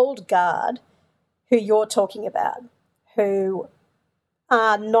kind of old guard who you're talking about, who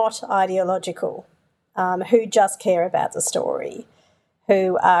are not ideological, who just care about the story,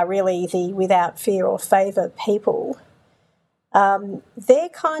 who are really the without fear or favour people, their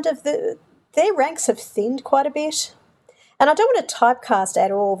ranks have thinned quite a bit. And I don't want to typecast at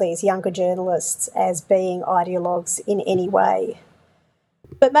all these younger journalists as being ideologues in any way.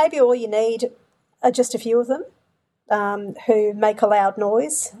 But maybe all you need are just a few of them who make a loud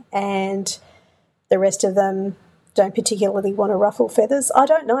noise, and the rest of them don't particularly want to ruffle feathers. I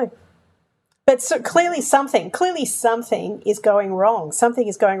don't know. But so clearly something is going wrong. Something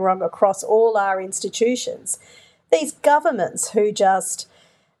is going wrong across all our institutions. These governments who just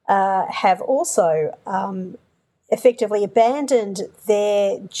have also effectively abandoned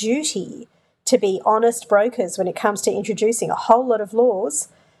their duty to be honest brokers when it comes to introducing a whole lot of laws.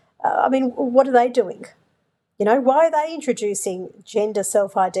 What are they doing? Why are they introducing gender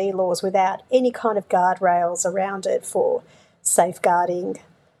self-ID laws without any kind of guardrails around it for safeguarding?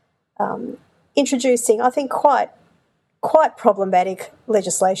 Introducing, I think, quite problematic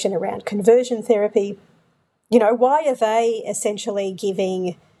legislation around conversion therapy. Why are they essentially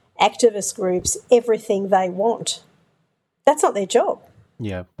giving activist groups everything they want? That's not their job.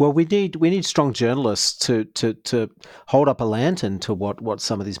 Yeah. Well, we need strong journalists to hold up a lantern to what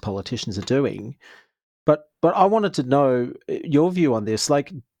some of these politicians are doing. But I wanted to know your view on this.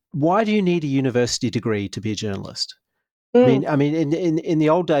 Like, why do you need a university degree to be a journalist? I mean, in the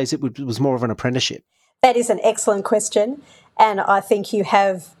old days, it was more of an apprenticeship. That is an excellent question, and I think you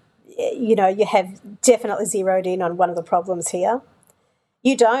have definitely zeroed in on one of the problems here.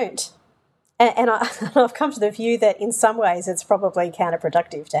 You don't, and I've come to the view that in some ways it's probably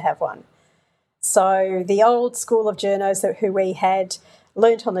counterproductive to have one. So the old school of journos who we had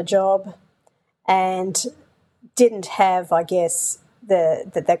learnt on the job and didn't have, I guess,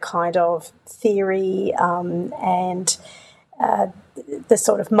 the kind of theory and the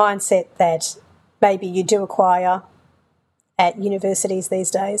sort of mindset that maybe you do acquire at universities these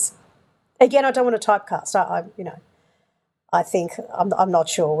days. Again, I don't want to typecast. I think I'm not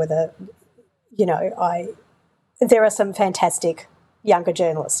sure whether there are some fantastic younger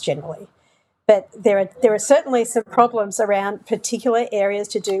journalists generally, but there are certainly some problems around particular areas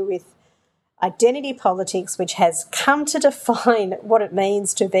to do with identity politics, which has come to define what it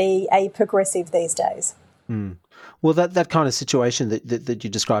means to be a progressive these days. Well, that kind of situation that you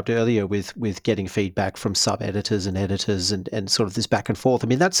described earlier with getting feedback from sub-editors and editors and sort of this back and forth, I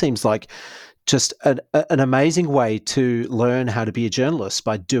mean, that seems like just an amazing way to learn how to be a journalist,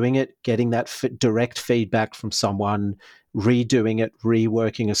 by doing it, getting that direct feedback from someone, redoing it,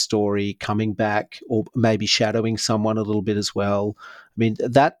 reworking a story, coming back, or maybe shadowing someone a little bit as well. I mean,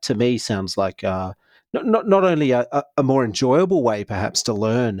 that to me sounds like not only a more enjoyable way perhaps to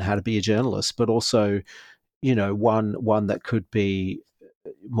learn how to be a journalist, but also one that could be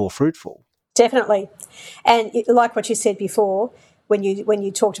more fruitful. Definitely. And like what you said before, when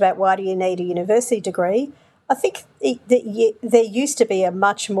you talked about why do you need a university degree, I think there used to be a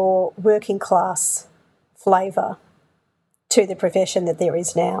much more working class flavour to the profession that there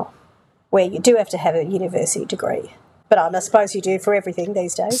is now, where you do have to have a university degree. But I suppose you do for everything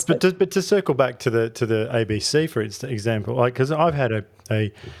these days. But to circle back to the ABC, for example, like, because I've had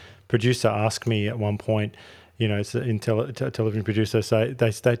a producer asked me at one point, television producer, say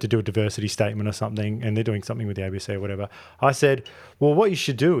they had to do a diversity statement or something, and they're doing something with the ABC or whatever. I said, well, what you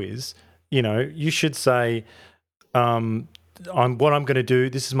should do is, you should say, what I'm going to do,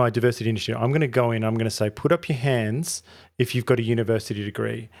 this is my diversity initiative. I'm going to go in, I'm going to say, put up your hands if you've got a university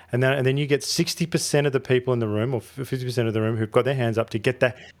degree. And then you get 60% of the people in the room, or 50% of the room who've got their hands up to get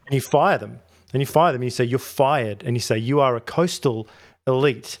that, and you fire them. And you say, you're fired. And you say, you are a coastal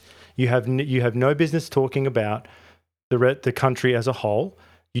elite. You have no business talking about the country as a whole.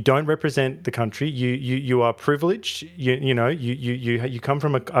 You don't represent the country. You are privileged. You come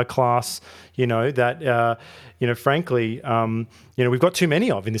from a class that frankly we've got too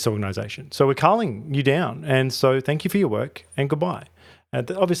many of in this organisation. So we're calling you down. And so thank you for your work and goodbye.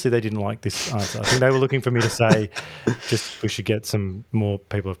 Obviously, they didn't like this answer. I think they were looking for me to say, just we should get some more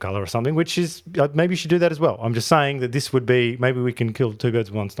people of colour or something, which is maybe you should do that as well. I'm just saying that this would be, maybe we can kill two birds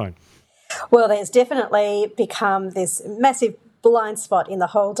with one stone. Well, there's definitely become this massive blind spot in the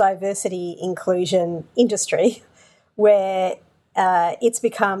whole diversity inclusion industry where it's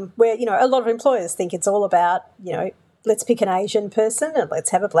become, where, a lot of employers think it's all about, let's pick an Asian person and let's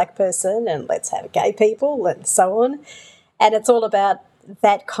have a black person and let's have gay people and so on. And it's all about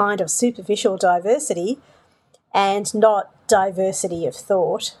that kind of superficial diversity and not diversity of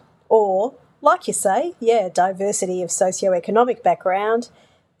thought or, like you say, diversity of socioeconomic background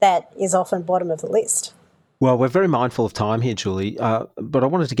that is often bottom of the list. Well, we're very mindful of time here, Julie, but I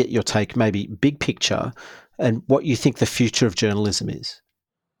wanted to get your take, maybe big picture, and what you think the future of journalism is.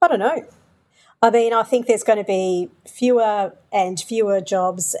 I don't know. I mean, I think there's going to be fewer and fewer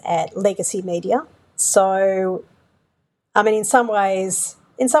jobs at legacy media. So, I mean, in some ways,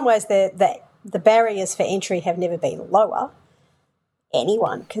 the barriers for entry have never been lower.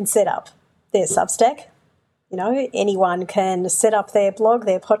 Anyone can set up their Substack. Anyone can set up their blog,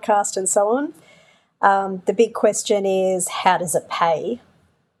 their podcast, and so on. The big question is, how does it pay?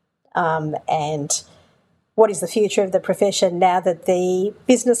 and what is the future of the profession now that the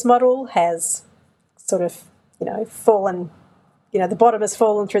business model has sort of, fallen, the bottom has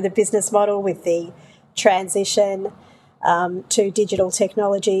fallen through the business model with the transition to digital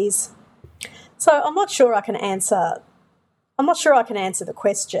technologies. So I'm not sure I can answer the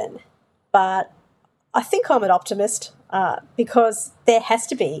question, but I think I'm an optimist because there has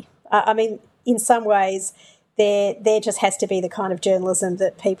to be. In some ways, there just has to be the kind of journalism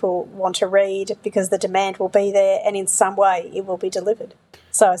that people want to read because the demand will be there, and in some way it will be delivered.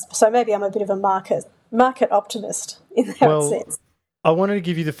 So maybe I'm a bit of a market optimist in that sense. I wanted to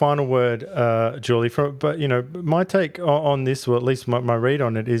give you the final word, Julie. But my take on this, or at least my read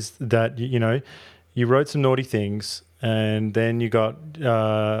on it, is that you wrote some naughty things, and then you got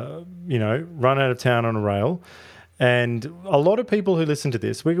run out of town on a rail. And a lot of people who listen to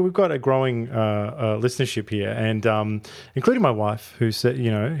this, we've got a growing listenership here, and including my wife, who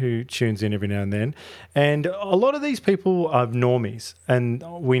tunes in every now and then. And a lot of these people are normies, and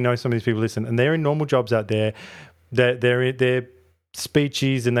we know some of these people listen, and they're in normal jobs out there. They're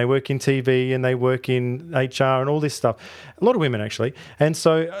speechies, and they work in TV, and they work in HR and all this stuff. A lot of women, actually. And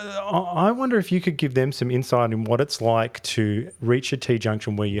so I wonder if you could give them some insight in what it's like to reach a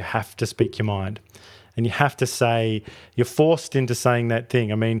T-junction where you have to speak your mind. And you have to say, you're forced into saying that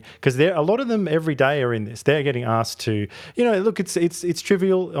thing. I mean, because a lot of them every day are in this. They're getting asked to, look, it's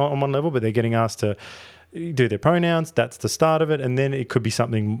trivial on one level, but they're getting asked to do their pronouns. That's the start of it. And then it could be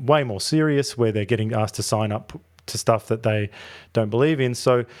something way more serious where they're getting asked to sign up to stuff that they don't believe in.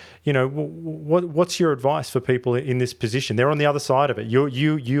 So, what's your advice for people in this position? They're on the other side of it.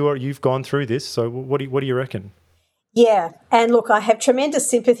 You've gone through this. So what do you reckon? Yeah, and look, I have tremendous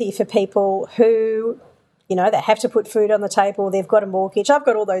sympathy for people who, they have to put food on the table, they've got a mortgage. I've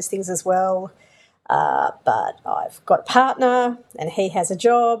got all those things as well, but I've got a partner and he has a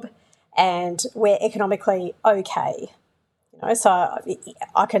job and we're economically okay. So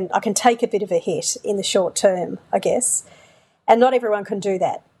I can take a bit of a hit in the short term, I guess, and not everyone can do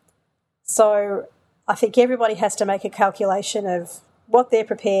that. So I think everybody has to make a calculation of what they're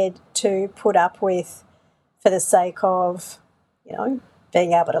prepared to put up with for the sake of,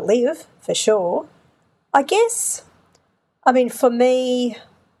 being able to live, for sure. I guess, for me,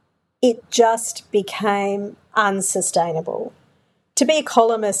 it just became unsustainable. To be a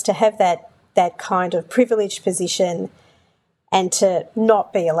columnist, to have that kind of privileged position and to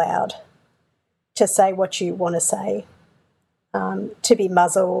not be allowed to say what you want to say, to be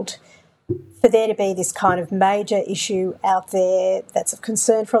muzzled, for there to be this kind of major issue out there that's of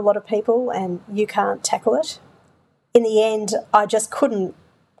concern for a lot of people and you can't tackle it. In the end, I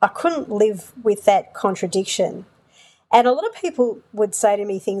couldn't live with that contradiction. And a lot of people would say to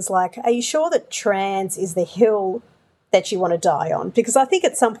me things like, are you sure that trans is the hill that you want to die on? Because I think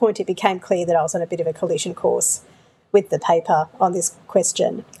at some point it became clear that I was on a bit of a collision course with the paper on this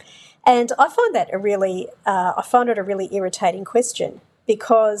question. And I find that I find it a really irritating question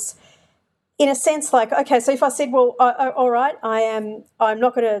because in a sense, like, okay, so if I said, well, all right, I'm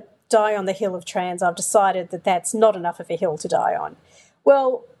not going to die on the hill of trans. I've decided that that's not enough of a hill to die on.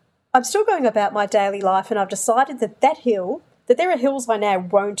 Well, I'm still going about my daily life and I've decided that there are hills I now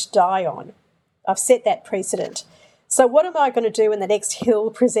won't die on. I've set that precedent. So what am I going to do when the next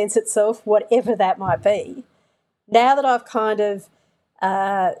hill presents itself, whatever that might be? Now that I've kind of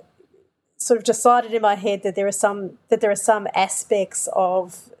sort of decided in my head that there are some aspects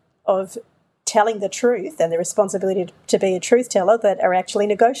of telling the truth and the responsibility to be a truth teller that are actually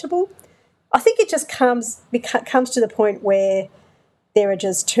negotiable, I think it just comes to the point where there are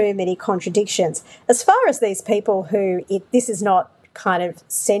just too many contradictions. As far as these people who this is not kind of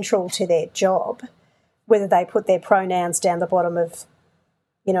central to their job, whether they put their pronouns down the bottom of,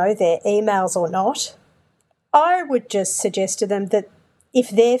 their emails or not, I would just suggest to them that if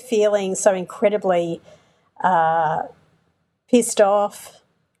they're feeling so incredibly pissed off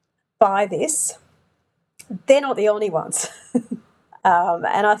by this, they're not the only ones.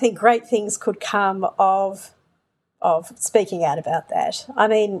 And I think great things could come of speaking out about that.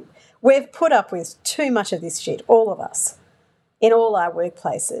 We've put up with too much of this shit, all of us, in all our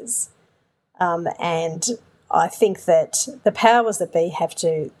workplaces. And I think that the powers that be have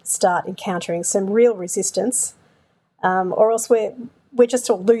to start encountering some real resistance, or else we're just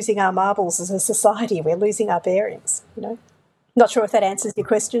all losing our marbles as a society. We're losing our bearings, Not sure if that answers your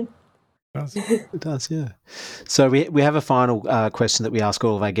question. It does, yeah. So we have a final question that we ask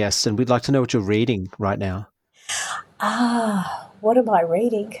all of our guests, and we'd like to know what you're reading right now. What am I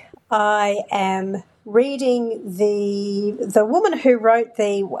reading? I am reading the woman who wrote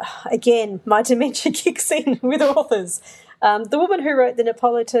again, my dementia kicks in with authors. The woman who wrote the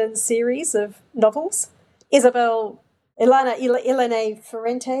Napolitan series of novels, Elena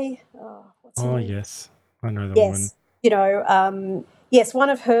Ferrante. Oh, what's her name? Yes. I know the woman. Yes, one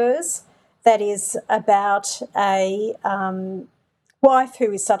of hers that is about a wife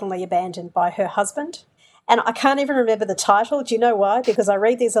who is suddenly abandoned by her husband. And I can't even remember the title. Do you know why? Because I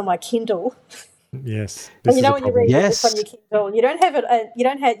read these on my Kindle. Yes. And when you read this on your Kindle, you don't have it.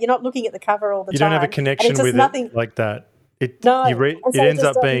 You're not looking at the cover all the time. You don't have a connection with it like that. It ends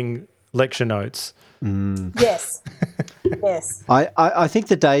up being lecture notes. Yes. Yes. I think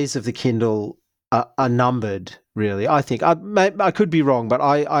the days of the Kindle are numbered, really. I think I could be wrong, but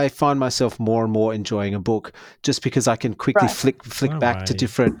I find myself more and more enjoying a book just because I can quickly flick back to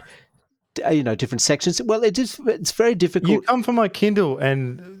different sections. Well, it's very difficult. You come for my Kindle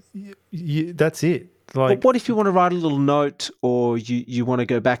and that's it. But what if you want to write a little note, or you want to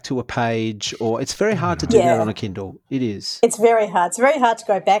go back to a page, or it's very hard to do that on a Kindle. It is. It's very hard. It's very hard to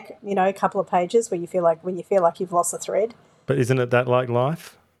go back, a couple of pages when you feel like you've lost the thread. But isn't it that like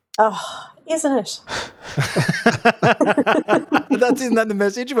life? Oh, isn't it? Isn't that the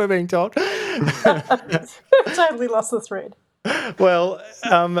message we're being told? Totally lost the thread. Well,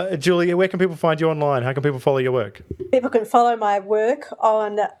 Julie, where can people find you online? How can people follow your work? People can follow my work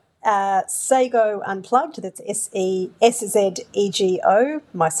on Szego Unplugged. That's SEZEGO,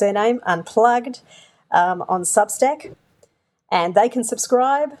 my surname, Unplugged, on Substack. And they can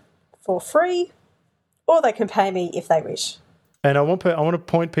subscribe for free, or they can pay me if they wish. And I want to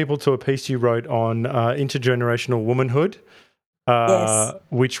point people to a piece you wrote on intergenerational womanhood,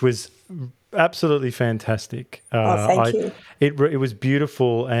 which was absolutely fantastic. Thank you. It was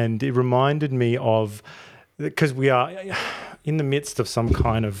beautiful, and it reminded me of, because we are in the midst of some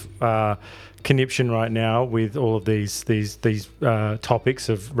kind of conniption right now with all of these topics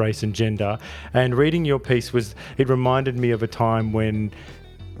of race and gender. And reading your piece it reminded me of a time when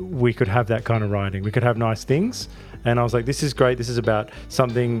we could have that kind of writing. We could have nice things. And I was like, this is great. This is about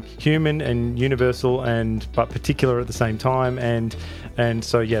something human and universal but particular at the same time. And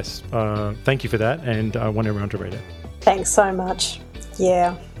so, yes, thank you for that. And I want everyone to read it. Thanks so much.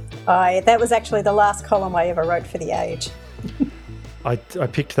 Yeah. That was actually the last column I ever wrote for The Age. I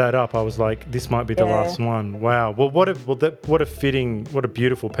picked that up. I was like, this might be the last one. Wow. Well, what a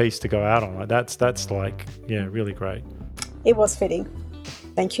beautiful piece to go out on. Like, that's like, really great. It was fitting.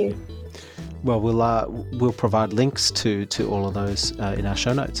 Thank you. Well, we'll provide links to all of those in our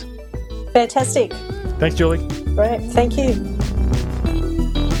show notes. Fantastic. Thanks, Julie. Great. Thank you.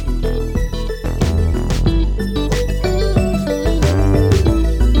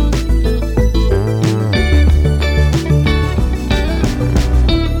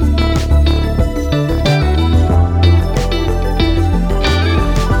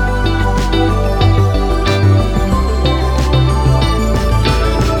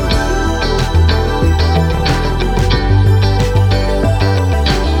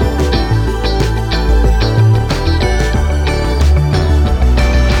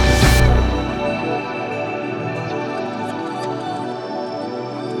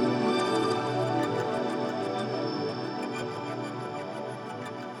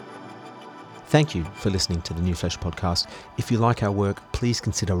 Thank you for listening to the New Flesh podcast. If you like our work, please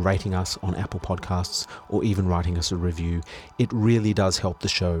consider rating us on Apple Podcasts or even writing us a review. It really does help the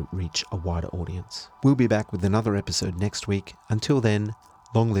show reach a wider audience. We'll be back with another episode next week. Until then,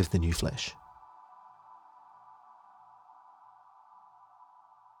 long live the New Flesh.